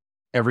vision.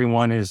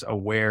 Everyone is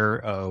aware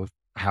of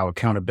how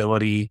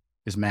accountability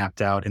is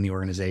mapped out in the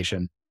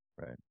organization.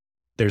 Right.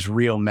 There's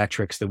real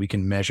metrics that we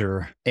can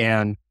measure.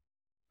 And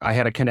I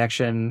had a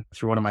connection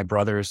through one of my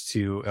brothers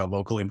to a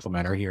local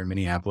implementer here in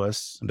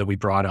Minneapolis that we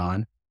brought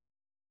on.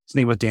 His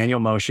name was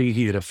Daniel Moshe.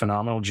 He did a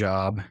phenomenal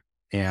job,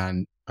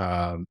 and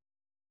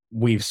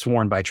we've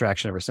sworn by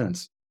Traction ever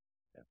since.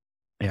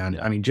 And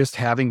I mean, just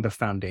having the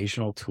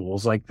foundational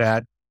tools like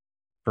that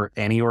for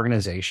any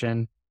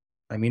organization,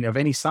 I mean, of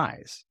any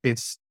size,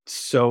 it's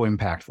so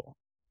impactful.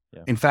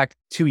 Yeah. In fact,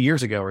 2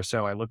 years ago or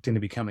so, I looked into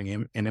becoming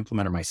an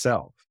implementer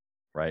myself.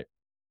 Right.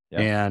 Yeah.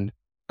 And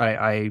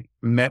I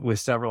met with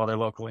several other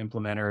local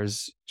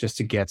implementers just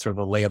to get sort of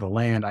the lay of the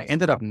land. I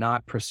ended up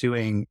not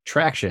pursuing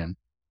Traction.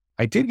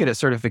 I did get a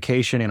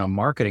certification in a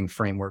marketing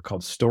framework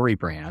called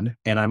StoryBrand.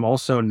 And I'm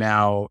also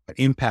now an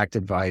impact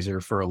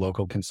advisor for a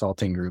local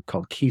consulting group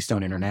called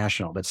Keystone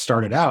International that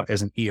started out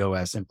as an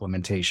EOS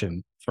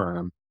implementation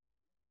firm,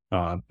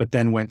 but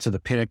then went to the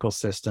Pinnacle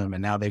system.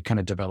 And now they've kind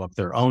of developed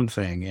their own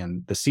thing.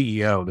 And the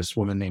CEO, this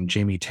woman named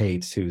Jamie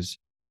Tates, who's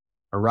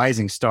a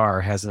rising star,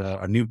 has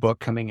a new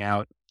book coming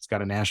out. It's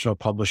got a national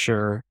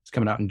publisher. It's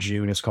coming out in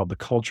June. It's called The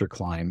Culture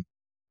Climb.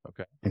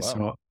 Okay. And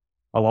so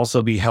I'll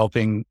also be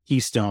helping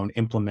Keystone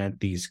implement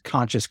these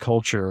conscious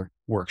culture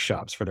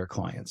workshops for their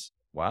clients.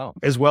 Wow.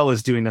 As well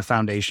as doing the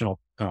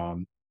foundational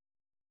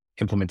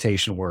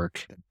implementation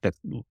work that's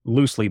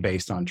loosely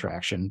based on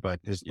Traction, but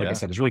is, like I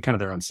said, is really kind of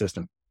their own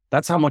system.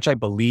 That's how much I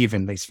believe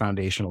in these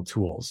foundational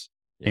tools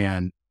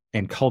and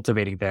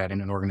cultivating that in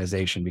an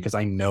organization, because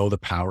I know the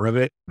power of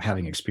it,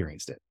 having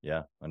experienced it.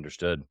 Yeah,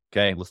 understood.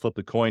 Okay, let's flip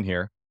the coin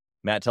here.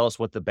 Matt, tell us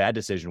what the bad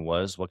decision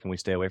was. What can we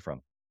stay away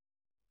from?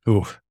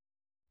 Ooh.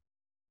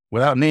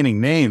 Without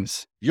naming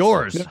names.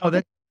 Yours.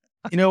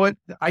 You know what?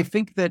 I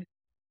think that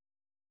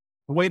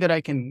the way that I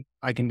can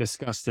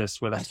discuss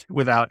this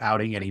without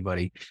outing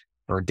anybody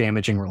or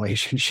damaging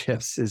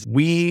relationships is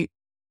we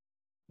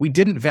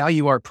didn't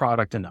value our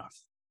product enough.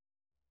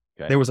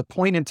 Okay. There was a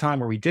point in time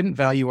where we didn't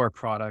value our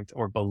product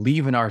or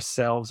believe in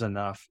ourselves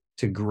enough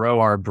to grow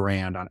our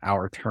brand on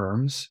our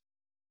terms.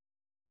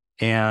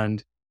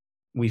 And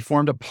we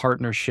formed a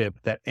partnership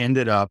that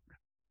ended up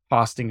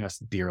costing us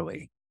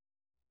dearly.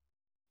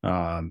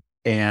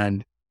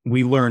 And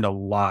we learned a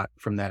lot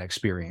from that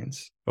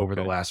experience over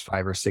the last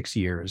 5 or 6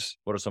 years.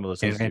 What are some of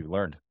those things you've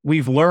learned?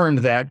 We've learned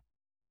that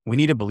we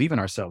need to believe in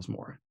ourselves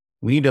more.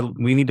 We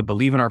need to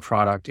believe in our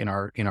product, in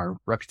our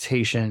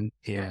reputation,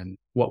 in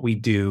what we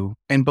do,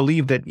 and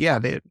believe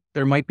that,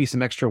 there might be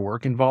some extra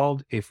work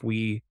involved if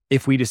we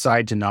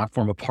decide to not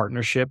form a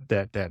partnership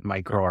that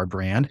might grow our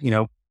brand.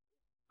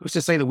 Who's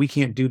to say that we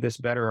can't do this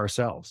better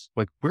ourselves?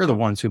 Like, we're the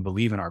ones who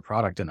believe in our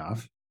product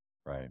enough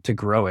to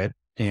grow it,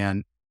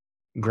 and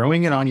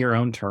growing it on your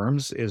own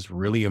terms is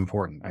really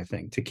important, I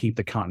think, to keep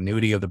the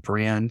continuity of the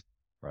brand,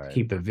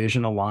 keep the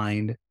vision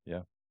aligned.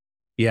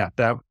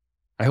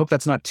 I hope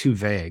that's not too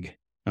vague.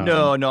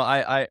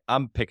 No,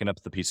 I'm picking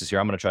up the pieces here.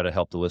 I'm going to try to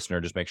help the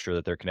listener, just make sure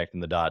that they're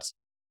connecting the dots.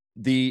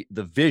 The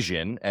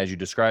vision, as you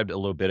described a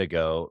little bit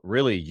ago,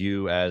 really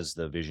you as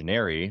the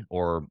visionary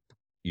or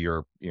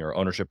your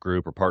ownership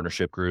group or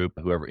partnership group,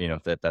 whoever,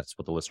 if that's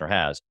what the listener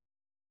has,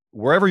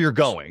 wherever you're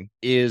going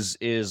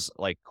is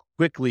like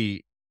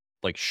quickly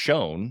like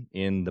shown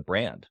in the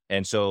brand.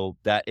 And so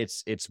that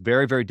it's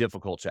very, very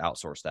difficult to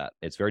outsource that.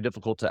 It's very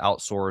difficult to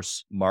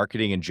outsource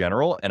marketing in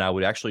general. And I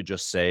would actually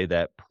just say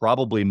that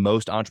probably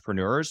most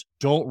entrepreneurs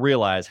don't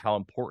realize how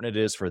important it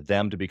is for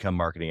them to become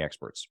marketing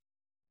experts.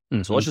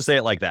 So let's just say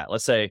it like that.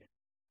 Let's say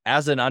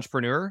as an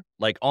entrepreneur,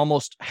 like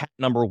almost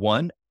number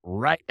one,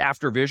 right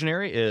after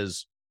visionary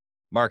is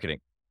marketing,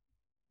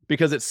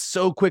 because it's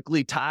so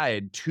quickly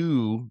tied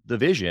to the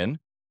vision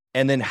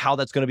and then how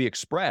that's going to be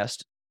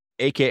expressed,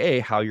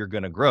 AKA how you're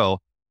going to grow.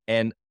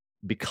 And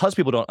because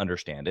people don't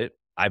understand it,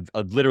 I've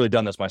literally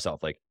done this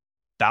myself, like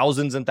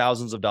thousands and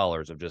thousands of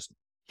dollars of just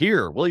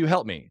here, will you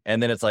help me?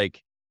 And then it's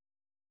like,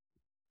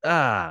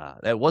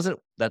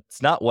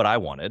 that's not what I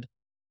wanted.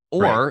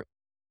 Or Right.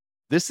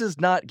 this is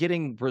not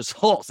getting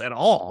results at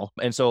all.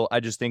 And so I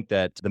just think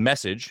that the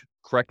message,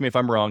 correct me if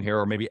I'm wrong here,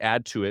 or maybe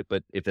add to it,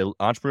 but if the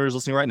entrepreneur is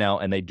listening right now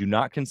and they do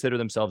not consider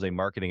themselves a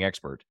marketing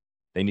expert,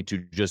 they need to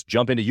just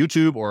jump into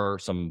YouTube or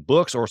some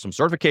books or some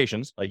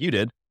certifications like you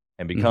did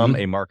and become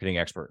a marketing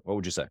expert. What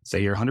would you say? So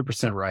you're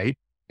 100% right.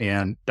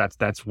 And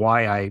that's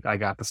why I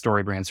got the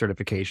Story Brand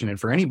certification. And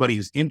for anybody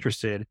who's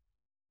interested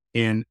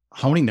in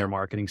honing their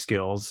marketing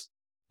skills,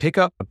 pick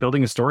up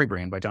Building a Story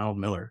Brand by Donald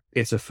Miller.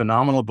 It's a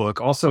phenomenal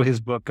book. Also his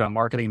book,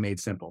 Marketing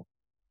Made Simple.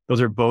 Those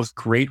are both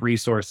great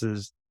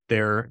resources.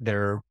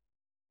 They're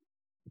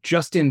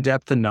just in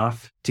depth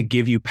enough to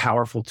give you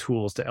powerful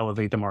tools to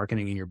elevate the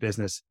marketing in your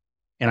business.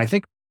 And I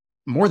think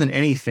more than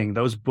anything,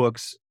 those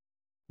books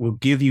will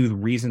give you the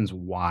reasons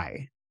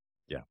why.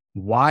 Yeah.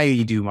 Why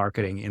you do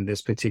marketing in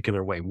this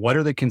particular way. What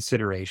are the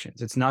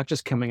considerations? It's not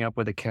just coming up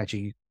with a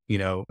catchy,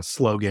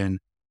 slogan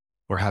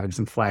or having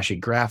some flashy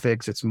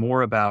graphics. It's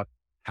more about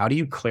how do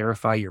you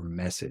clarify your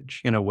message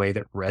in a way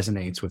that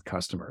resonates with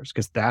customers?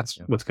 Because that's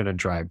what's going to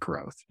drive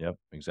growth. Yep,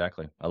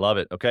 exactly. I love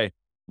it. Okay.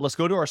 Let's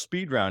go to our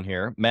speed round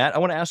here. Matt, I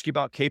want to ask you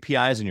about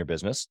KPIs in your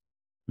business.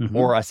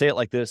 Or I say it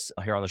like this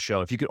here on the show.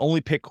 If you could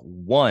only pick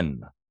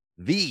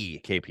the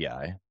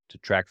KPI to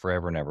track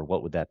forever and ever,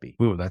 what would that be?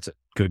 Ooh, that's a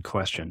good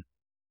question.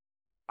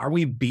 Are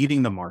we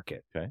beating the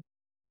market? Okay.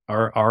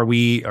 Are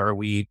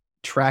we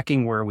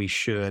tracking where we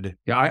should?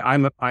 Yeah,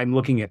 I'm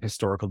looking at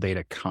historical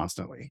data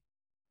constantly,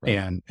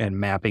 right, and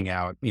mapping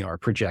out, our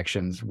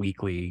projections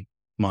weekly,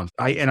 month.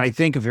 I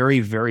think a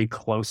very, very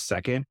close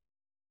second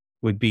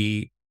would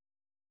be,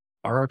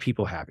 are our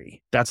people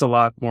happy? That's a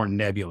lot more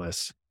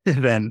nebulous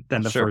than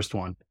the first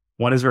one.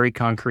 One is very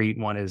concrete.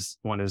 One is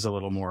a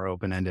little more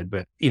open-ended.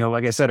 But,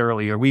 like I said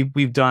earlier,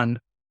 we've done,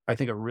 I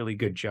think, a really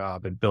good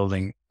job at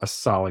building a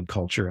solid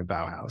culture at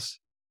Bauhaus,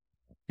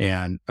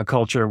 and a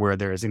culture where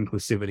there is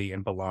inclusivity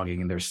and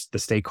belonging, and there's the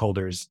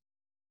stakeholders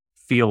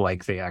feel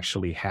like they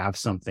actually have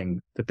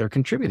something that they're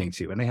contributing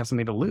to, and they have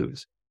something to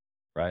lose.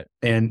 Right.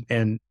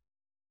 And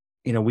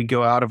we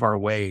go out of our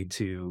way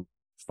to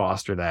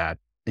foster that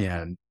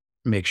and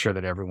make sure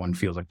that everyone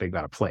feels like they've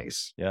got a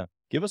place. Yeah.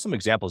 Give us some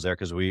examples there,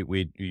 because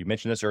you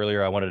mentioned this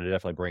earlier. I wanted to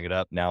definitely bring it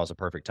up. Now is a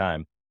perfect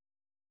time.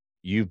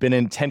 You've been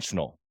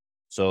intentional.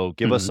 So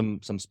give us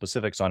some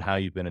specifics on how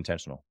you've been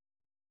intentional.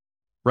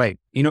 Right.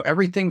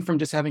 Everything from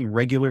just having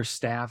regular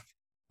staff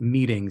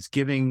meetings,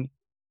 giving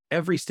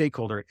every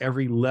stakeholder at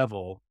every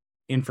level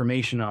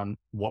information on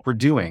what we're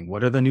doing.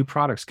 What are the new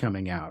products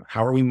coming out?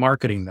 How are we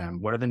marketing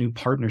them? What are the new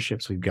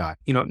partnerships we've got?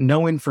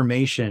 No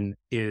information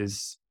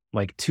is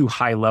like too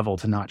high level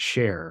to not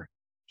share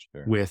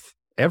with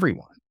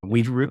everyone.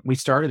 We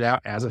started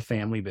out as a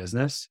family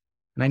business.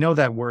 And I know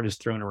that word is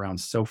thrown around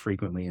so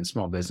frequently in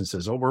small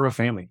businesses. Oh, we're a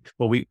family.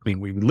 Well, we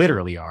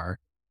literally are,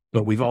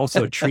 but we've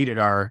also treated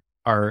our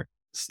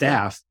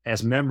staff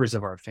as members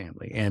of our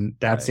family. And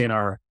that's in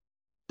our,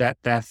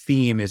 that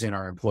theme is in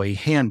our employee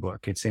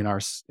handbook. It's in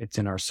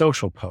our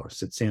social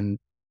posts. It's in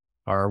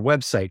our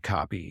website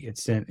copy.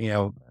 It's in,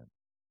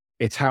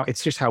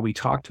 it's just how we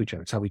talk to each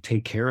other. It's how we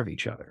take care of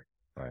each other.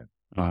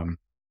 Right.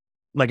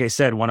 Like I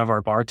said, one of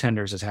our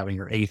bartenders is having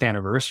her 8th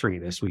anniversary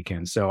this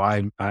weekend. So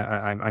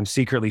I'm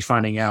secretly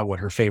finding out what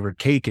her favorite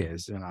cake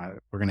is, and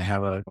we're going to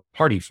have a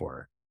party for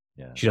her.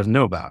 Yeah. She doesn't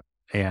know about.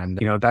 And,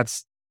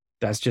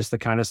 that's just the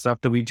kind of stuff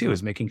that we do,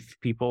 is making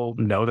people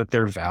know that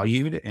they're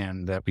valued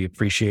and that we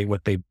appreciate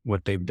what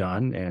they've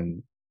done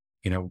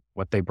and,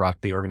 what they brought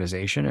to the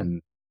organization,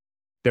 and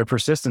their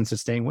persistence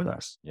is staying with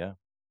us. Yeah.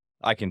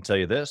 I can tell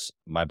you this,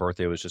 my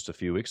birthday was just a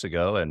few weeks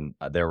ago, and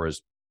there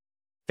was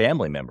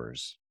family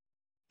members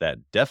that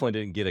definitely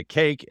didn't get a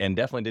cake and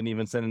definitely didn't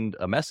even send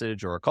a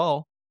message or a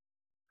call.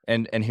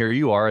 And here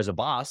you are as a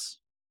boss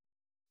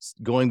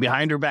going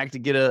behind her back to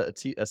get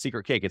a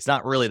secret cake. It's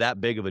not really that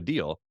big of a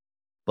deal,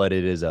 but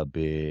it is a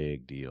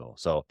big deal.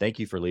 So thank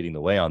you for leading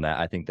the way on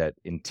that. I think that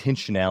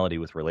intentionality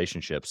with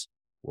relationships,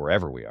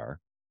 wherever we are,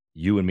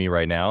 you and me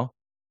right now,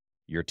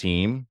 your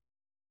team,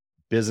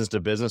 business to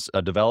business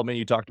development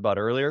you talked about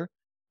earlier,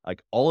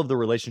 like all of the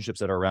relationships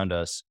that are around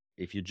us,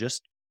 if you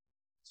just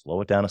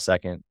slow it down a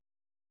second,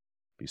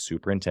 be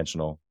super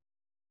intentional,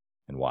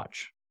 and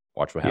watch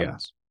what Yeah.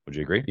 happens. Would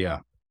you agree? Yeah,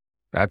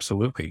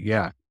 absolutely.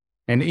 Yeah.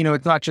 And,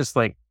 it's not just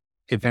like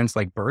events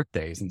like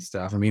birthdays and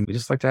stuff. I mean, we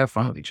just like to have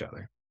fun with each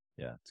other.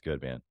 Yeah, it's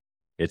good, man.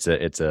 It's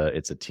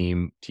a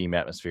team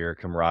atmosphere,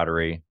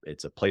 camaraderie.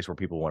 It's a place where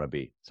people want to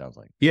be. Sounds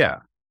like. Yeah.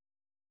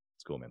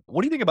 It's cool, man.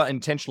 What do you think about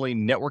intentionally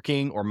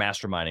networking or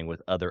masterminding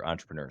with other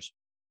entrepreneurs?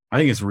 I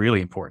think it's really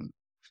important.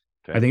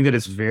 Okay. I think that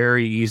it's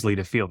very easily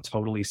to feel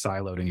totally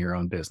siloed in your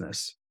own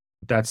business.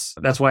 That's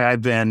why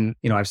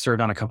I've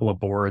served on a couple of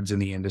boards in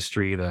the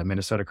industry, the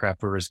Minnesota Craft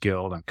Brewers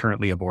Guild. I'm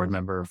currently a board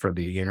member for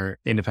the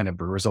Independent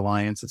Brewers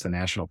Alliance. It's a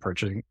national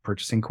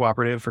purchasing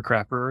cooperative for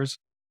craft brewers,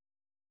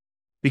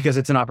 because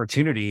it's an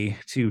opportunity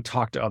to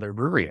talk to other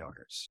brewery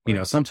owners.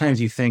 Right.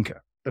 Sometimes you think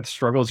that the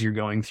struggles you're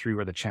going through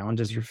or the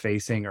challenges you're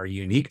facing are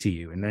unique to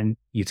you. And then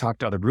you talk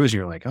to other brewers and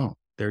you're like, oh,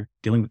 they're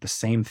dealing with the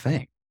same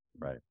thing.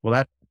 Right. Well,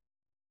 that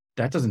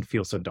doesn't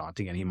feel so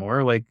daunting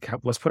anymore. Like,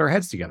 let's put our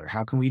heads together.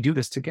 How can we do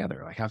this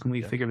together? Like, how can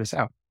we figure this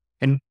out?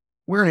 And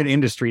we're in an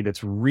industry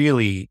that's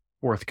really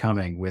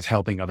forthcoming with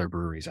helping other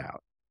breweries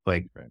out.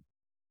 Like,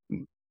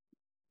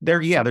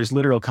 there's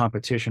literal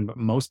competition, but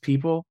most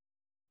people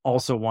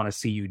also want to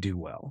see you do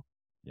well.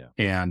 Yeah.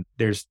 And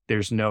there's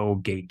no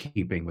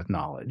gatekeeping with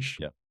knowledge.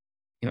 Yeah.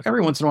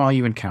 Every once in a while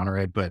you encounter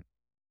it, but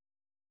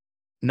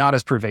not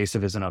as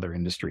pervasive as in other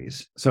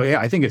industries. So yeah,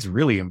 I think it's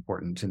really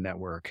important to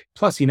network.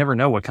 Plus, you never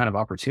know what kind of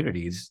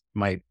opportunities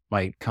might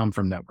come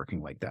from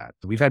networking like that.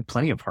 We've had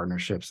plenty of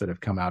partnerships that have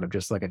come out of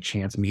just like a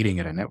chance meeting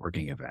at a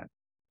networking event.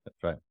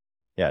 That's right.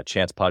 Yeah,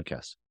 chance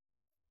podcast.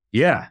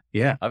 Yeah,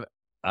 yeah.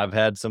 I've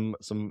had some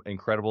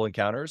incredible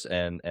encounters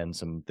and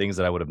some things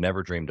that I would have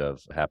never dreamed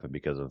of happen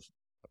because of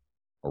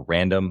a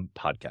random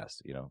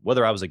podcast,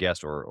 whether I was a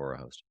guest or a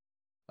host.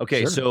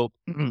 Okay, Sure. So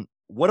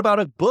what about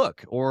a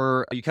book?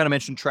 Or you kind of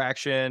mentioned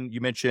traction. You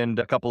mentioned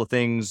a couple of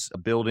things,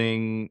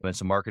 building and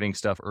some marketing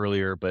stuff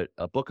earlier, but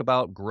a book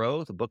about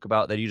growth, a book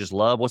about that you just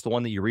love. What's the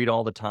one that you read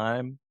all the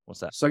time? What's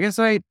that? So I guess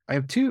I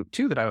have two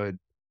that I would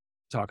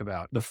talk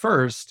about. The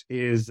first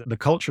is The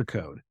Culture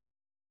Code.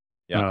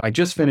 Yeah. I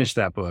just finished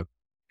that book,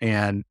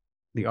 and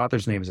the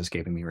author's name is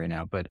escaping me right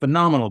now, but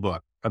phenomenal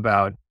book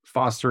about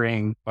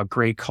fostering a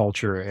great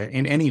culture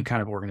in any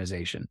kind of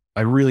organization.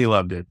 I really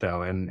loved it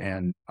though.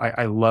 And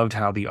I loved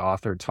how the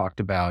author talked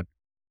about,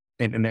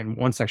 and then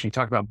one section he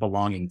talked about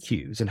belonging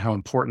cues and how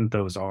important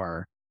those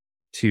are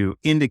to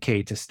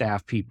indicate to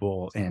staff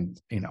people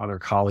and other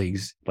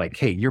colleagues, like,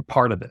 hey, you're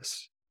part of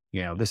this.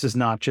 This is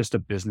not just a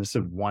business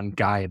of one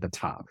guy at the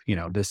top.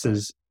 This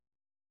is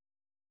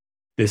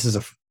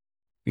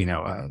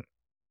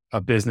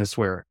a business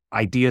where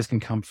ideas can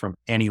come from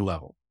any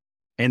level.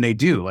 And they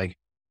do. Like,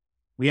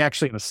 we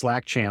actually have a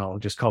Slack channel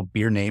just called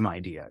Beer Name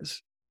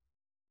Ideas.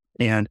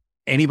 And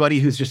anybody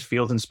who's just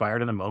feels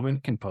inspired in the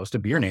moment can post a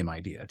beer name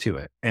idea to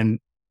it. And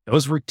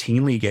those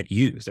routinely get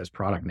used as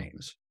product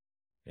names.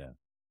 Yeah.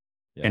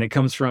 And it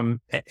comes from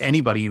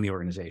anybody in the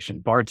organization,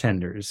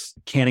 bartenders,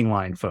 canning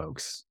line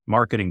folks,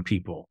 marketing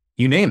people,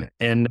 you name it.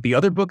 And the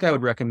other book I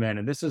would recommend,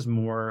 and this is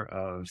more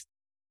of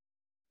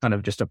kind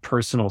of just a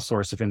personal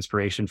source of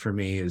inspiration for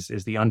me, is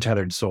The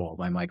Untethered Soul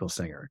by Michael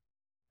Singer.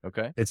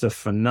 Okay. It's a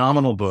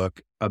phenomenal book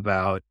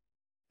about,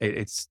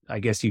 it's, I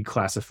guess you'd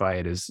classify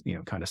it as,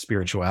 kind of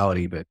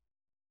spirituality, but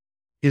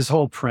his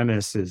whole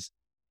premise is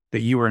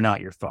that you are not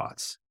your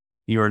thoughts.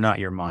 You are not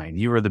your mind.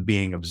 You are the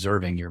being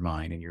observing your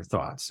mind and your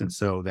thoughts. And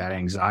so that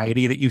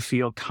anxiety that you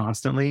feel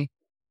constantly,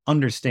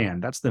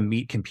 understand that's the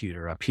meat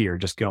computer up here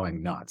just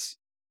going nuts.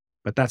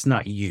 But that's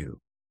not you.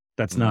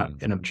 That's not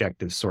an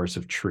objective source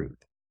of truth.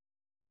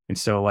 And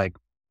so, like,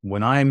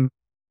 when I'm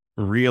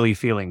really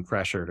feeling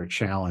pressured or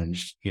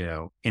challenged,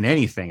 in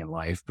anything in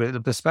life,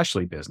 but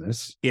especially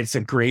business, it's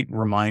a great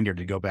reminder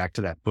to go back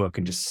to that book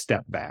and just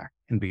step back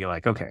and be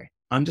like, okay,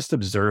 I'm just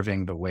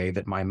observing the way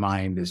that my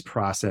mind is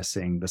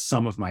processing the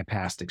sum of my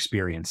past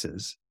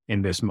experiences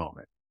in this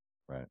moment.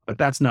 Right. But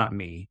that's not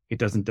me. It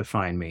doesn't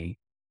define me.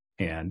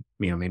 And,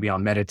 maybe I'll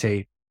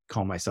meditate,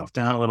 calm myself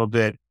down a little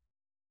bit,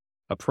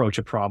 approach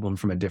a problem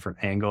from a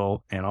different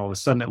angle, and all of a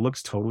sudden it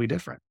looks totally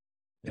different.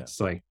 Yeah.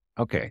 It's like,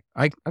 okay,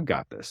 I've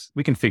got this.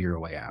 We can figure a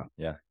way out.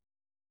 Yeah.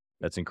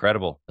 That's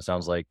incredible. It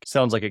sounds like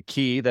a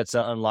key that's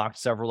unlocked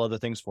several other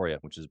things for you,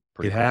 which is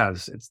pretty It cool.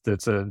 has.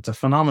 It's a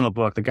phenomenal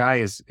book. The guy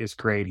is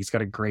great. He's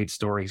got a great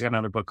story. He's got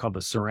another book called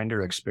The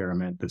Surrender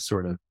Experiment that's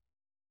sort of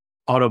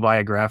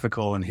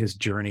autobiographical in his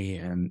journey.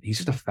 And he's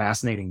just a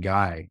fascinating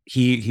guy.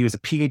 He was a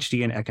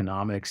PhD in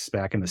economics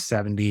back in the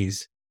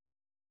 70s.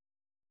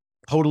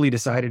 Totally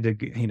decided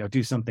to,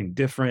 do something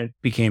different,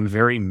 became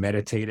very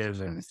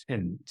meditative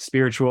and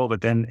spiritual,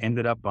 but then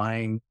ended up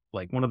buying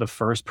like one of the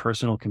first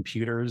personal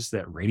computers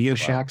that Radio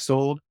Shack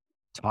sold,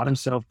 taught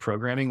himself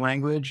programming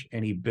language,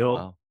 and he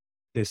built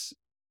this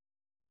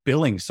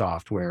billing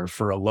software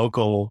for a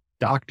local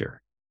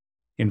doctor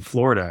in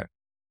Florida.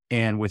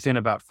 And within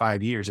about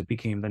 5 years, it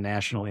became the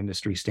national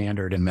industry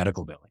standard in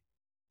medical billing.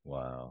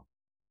 Wow.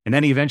 And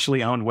then he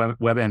eventually owned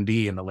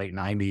WebMD in the late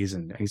 90s.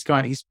 And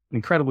he's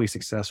incredibly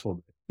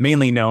successful,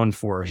 mainly known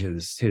for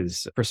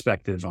his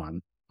perspective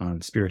on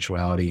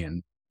spirituality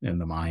and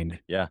the mind.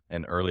 Yeah.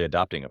 And early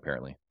adopting,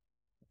 apparently.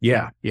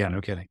 Yeah. Yeah.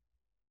 No kidding.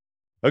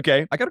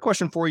 Okay. I got a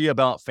question for you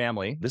about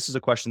family. This is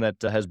a question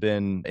that has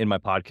been in my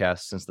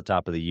podcast since the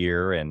top of the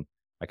year, and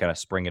I kind of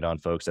spring it on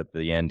folks at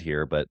the end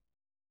here. But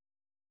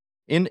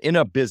in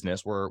a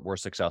business, we're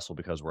successful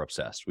because we're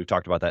obsessed. We've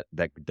talked about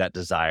that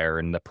desire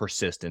and the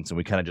persistence, and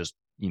we kind of just,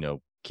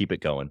 keep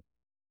it going.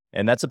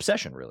 And that's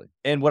obsession, really.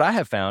 And what I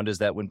have found is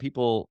that when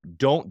people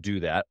don't do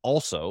that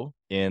also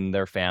in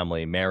their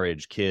family,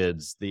 marriage,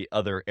 kids, the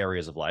other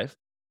areas of life,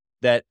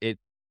 that it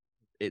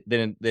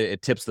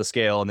tips the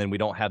scale, and then we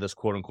don't have this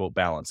quote unquote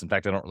balance. In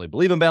fact, I don't really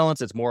believe in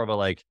balance. It's more of a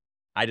like,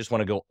 I just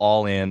want to go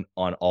all in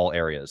on all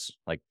areas,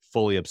 like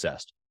fully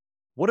obsessed.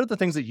 What are the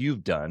things that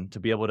you've done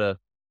to be able to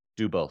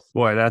do both?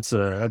 Boy, that's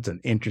an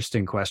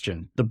interesting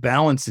question. The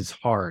balance is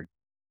hard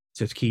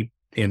to keep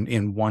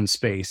in one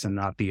space and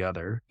not the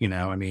other.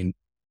 I mean,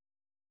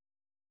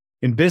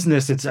 in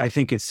business, I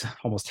think it's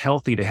almost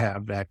healthy to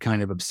have that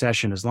kind of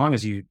obsession as long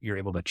as you're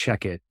able to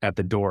check it at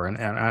the door.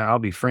 And I'll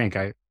be frank,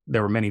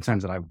 there were many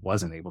times that I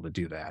wasn't able to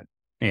do that.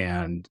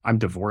 And I'm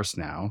divorced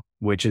now,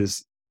 which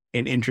is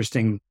an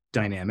interesting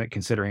dynamic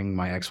considering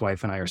my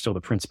ex-wife and I are still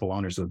the principal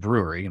owners of the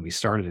brewery, and we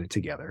started it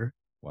together.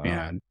 Wow.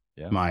 And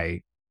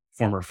my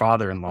former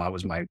father-in-law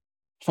was my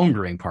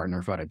homebrewing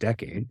partner for about a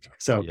decade.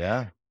 So,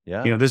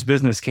 this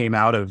business came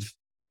out of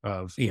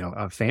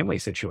a family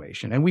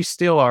situation, and we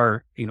still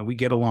are, we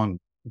get along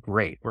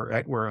great.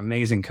 We're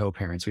amazing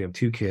co-parents. We have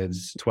 2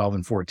 kids, 12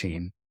 and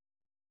 14.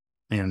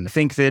 And I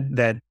think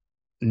that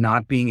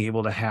not being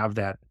able to have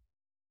that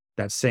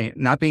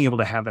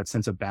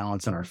sense of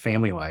balance in our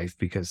family life,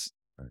 because,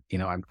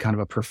 I'm kind of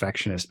a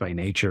perfectionist by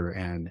nature,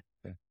 and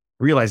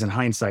realize in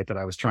hindsight that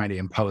I was trying to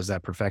impose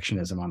that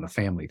perfectionism on the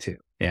family too.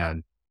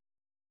 And,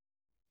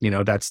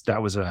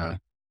 that was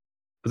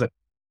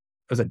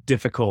a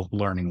difficult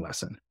learning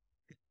lesson.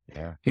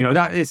 Yeah.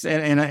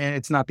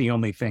 It's not the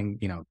only thing,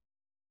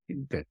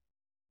 that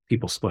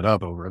people split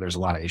up over. There's a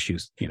lot of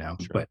issues, Sure.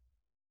 but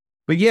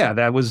yeah,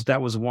 that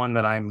was one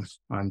that I'm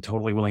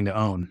totally willing to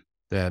own,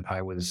 that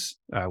I was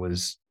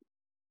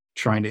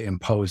trying to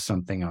impose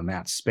something on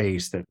that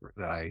space that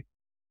I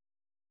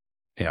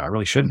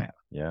really shouldn't have.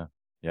 Yeah.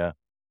 Yeah.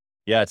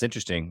 Yeah. It's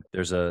interesting.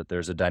 There's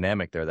a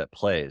dynamic there that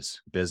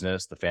plays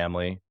business, the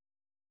family,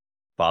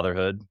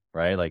 fatherhood,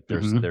 right? Like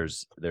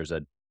there's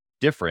a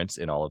difference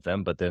in all of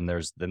them, but then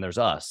there's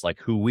us, like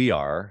who we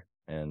are,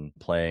 and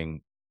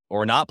playing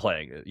or not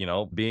playing,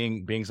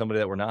 being somebody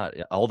that we're not.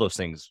 All those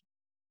things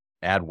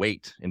add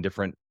weight in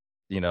different,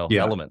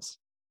 elements.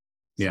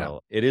 Yeah.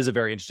 So it is a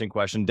very interesting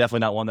question.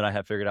 Definitely not one that I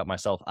have figured out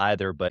myself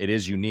either, but it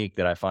is unique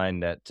that I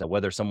find that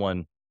whether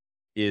someone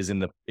is in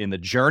the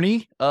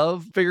journey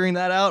of figuring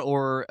that out,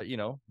 or,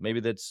 maybe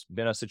that's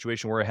been a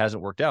situation where it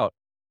hasn't worked out.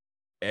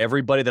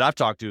 Everybody that I've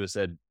talked to has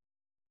said,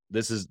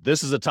 this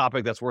is a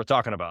topic that's worth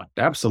talking about.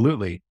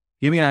 Absolutely.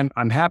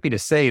 I'm happy to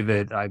say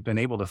that I've been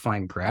able to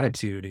find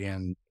gratitude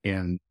in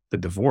the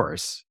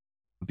divorce,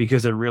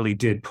 because it really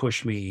did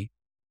push me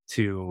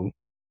to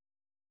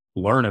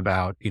learn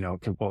about,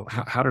 well,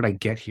 how did I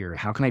get here?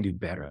 How can I do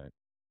better? Right.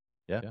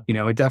 Yeah.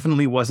 It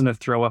definitely wasn't a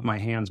throw up my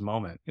hands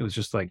moment. It was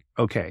just like,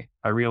 okay,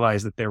 I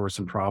realized that there were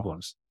some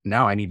problems.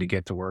 Now I need to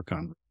get to work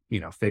on,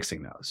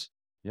 fixing those.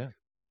 Yeah.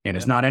 And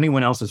it's not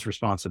anyone else's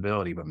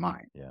responsibility but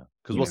mine. Yeah.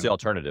 Because what's the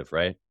alternative,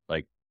 right?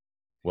 Like,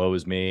 woe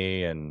is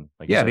me. And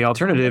like, the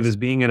alternative is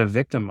being in a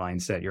victim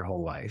mindset your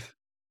whole life.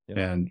 Yeah.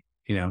 And,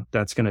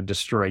 that's going to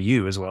destroy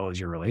you as well as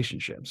your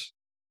relationships.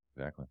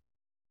 Exactly.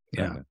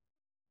 Yeah.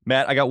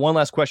 Matt, I got one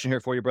last question here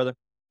for you, brother.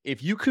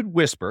 If you could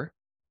whisper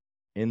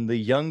in the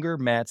younger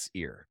Matt's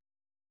ear,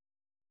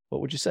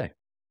 what would you say?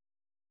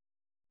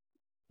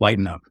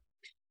 Lighten up.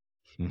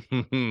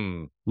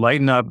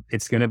 Lighten up.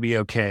 It's going to be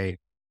okay.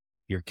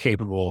 You're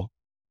capable.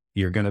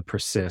 You're going to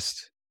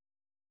persist.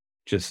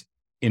 Just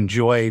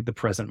enjoy the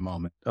present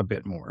moment a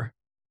bit more.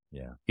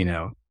 Yeah.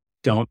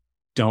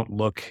 Don't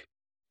look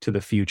to the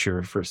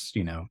future for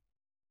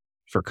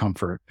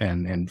comfort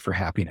and for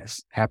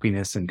happiness.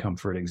 Happiness and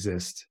comfort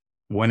exist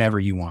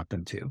whenever you want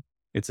them to.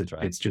 It's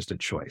just a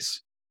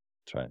choice.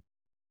 That's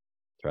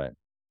right.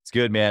 It's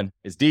good, man.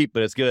 It's deep,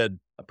 but it's good.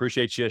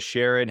 Appreciate you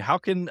sharing. How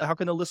can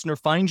the listener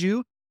find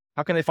you?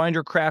 How can they find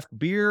your craft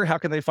beer? How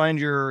can they find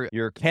your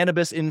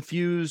cannabis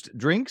infused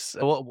drinks?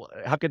 Tell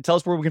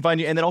us where we can find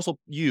you, and then also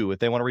you, if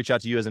they want to reach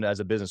out to you as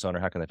a business owner,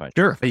 how can they find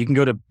you? Sure. You can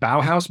go to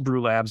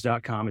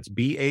BauhausBrewLabs.com. It's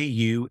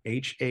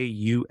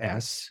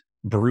BAUHAUS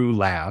Brew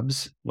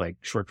Labs, like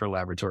short for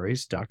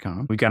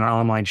laboratories.com. We've got an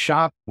online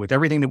shop with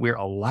everything that we're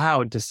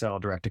allowed to sell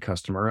direct to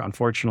customer.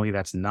 Unfortunately,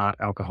 that's not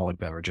alcoholic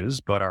beverages,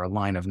 but our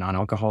line of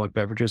non-alcoholic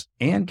beverages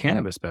and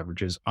cannabis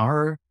beverages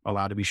are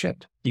allowed to be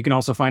shipped. You can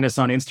also find us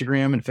on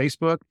Instagram and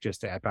Facebook,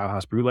 just at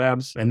Bauhaus Brew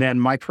Labs. And then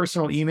my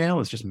personal email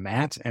is just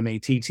Matt,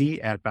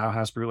 M-A-T-T, at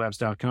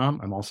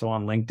BauhausBrewLabs.com. I'm also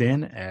on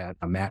LinkedIn at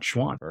Matt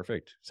Schwandt.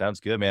 Perfect. Sounds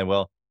good, man.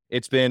 Well,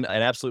 It's been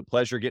an absolute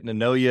pleasure getting to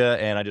know you,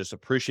 and I just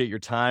appreciate your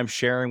time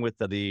sharing with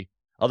the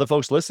other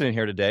folks listening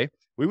here today.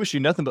 We wish you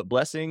nothing but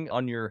blessing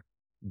on your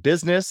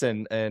business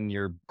and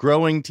your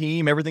growing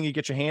team, everything you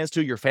get your hands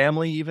to, your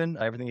family, even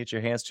everything you get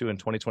your hands to in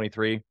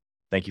 2023.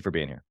 Thank you for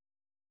being here.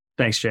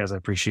 Thanks, Chaz. I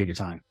appreciate your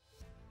time.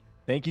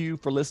 Thank you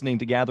for listening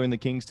to Gathering the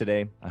Kings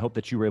today. I hope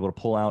that you were able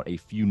to pull out a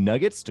few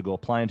nuggets to go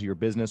apply into your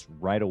business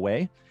right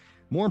away.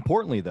 More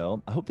importantly,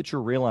 though, I hope that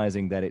you're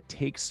realizing that it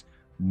takes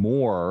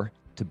more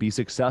to be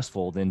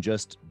successful than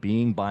just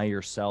being by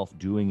yourself,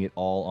 doing it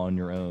all on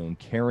your own,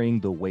 carrying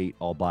the weight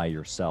all by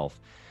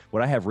yourself.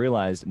 What I have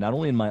realized, not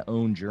only in my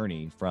own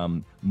journey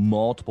from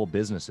multiple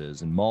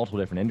businesses and multiple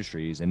different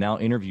industries, and now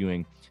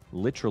interviewing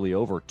literally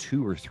over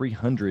 200 or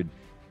 300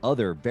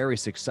 other very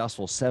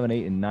successful 7,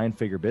 8, and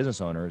 9-figure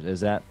business owners, is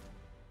that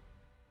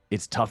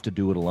it's tough to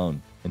do it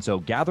alone. And so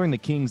Gathering the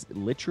Kings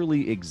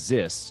literally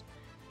exists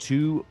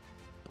to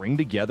bring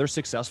together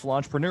successful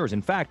entrepreneurs.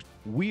 In fact,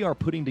 we are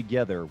putting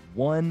together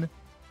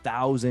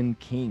 1,000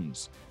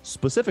 kings,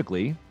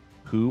 specifically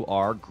who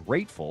are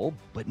grateful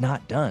but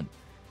not done.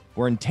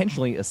 We're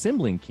intentionally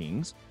assembling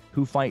kings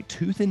who fight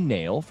tooth and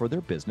nail for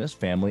their business,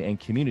 family, and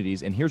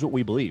communities. And here's what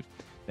we believe,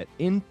 that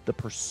in the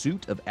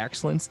pursuit of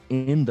excellence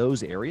in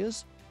those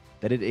areas,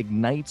 that it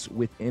ignites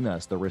within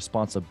us the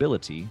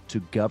responsibility to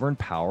govern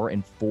power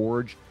and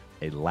forge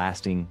a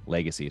lasting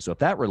legacy. So if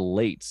that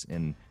relates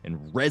and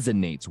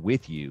resonates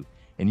with you,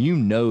 and you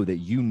know that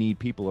you need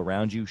people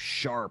around you,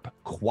 sharp,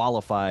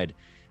 qualified,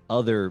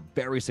 other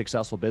very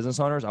successful business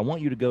owners, I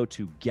want you to go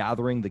to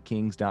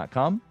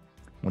gatheringthekings.com.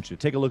 I want you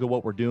to take a look at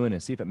what we're doing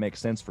and see if it makes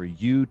sense for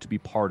you to be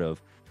part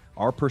of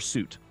our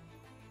pursuit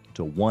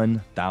to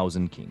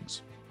 1,000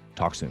 kings.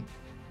 Talk soon.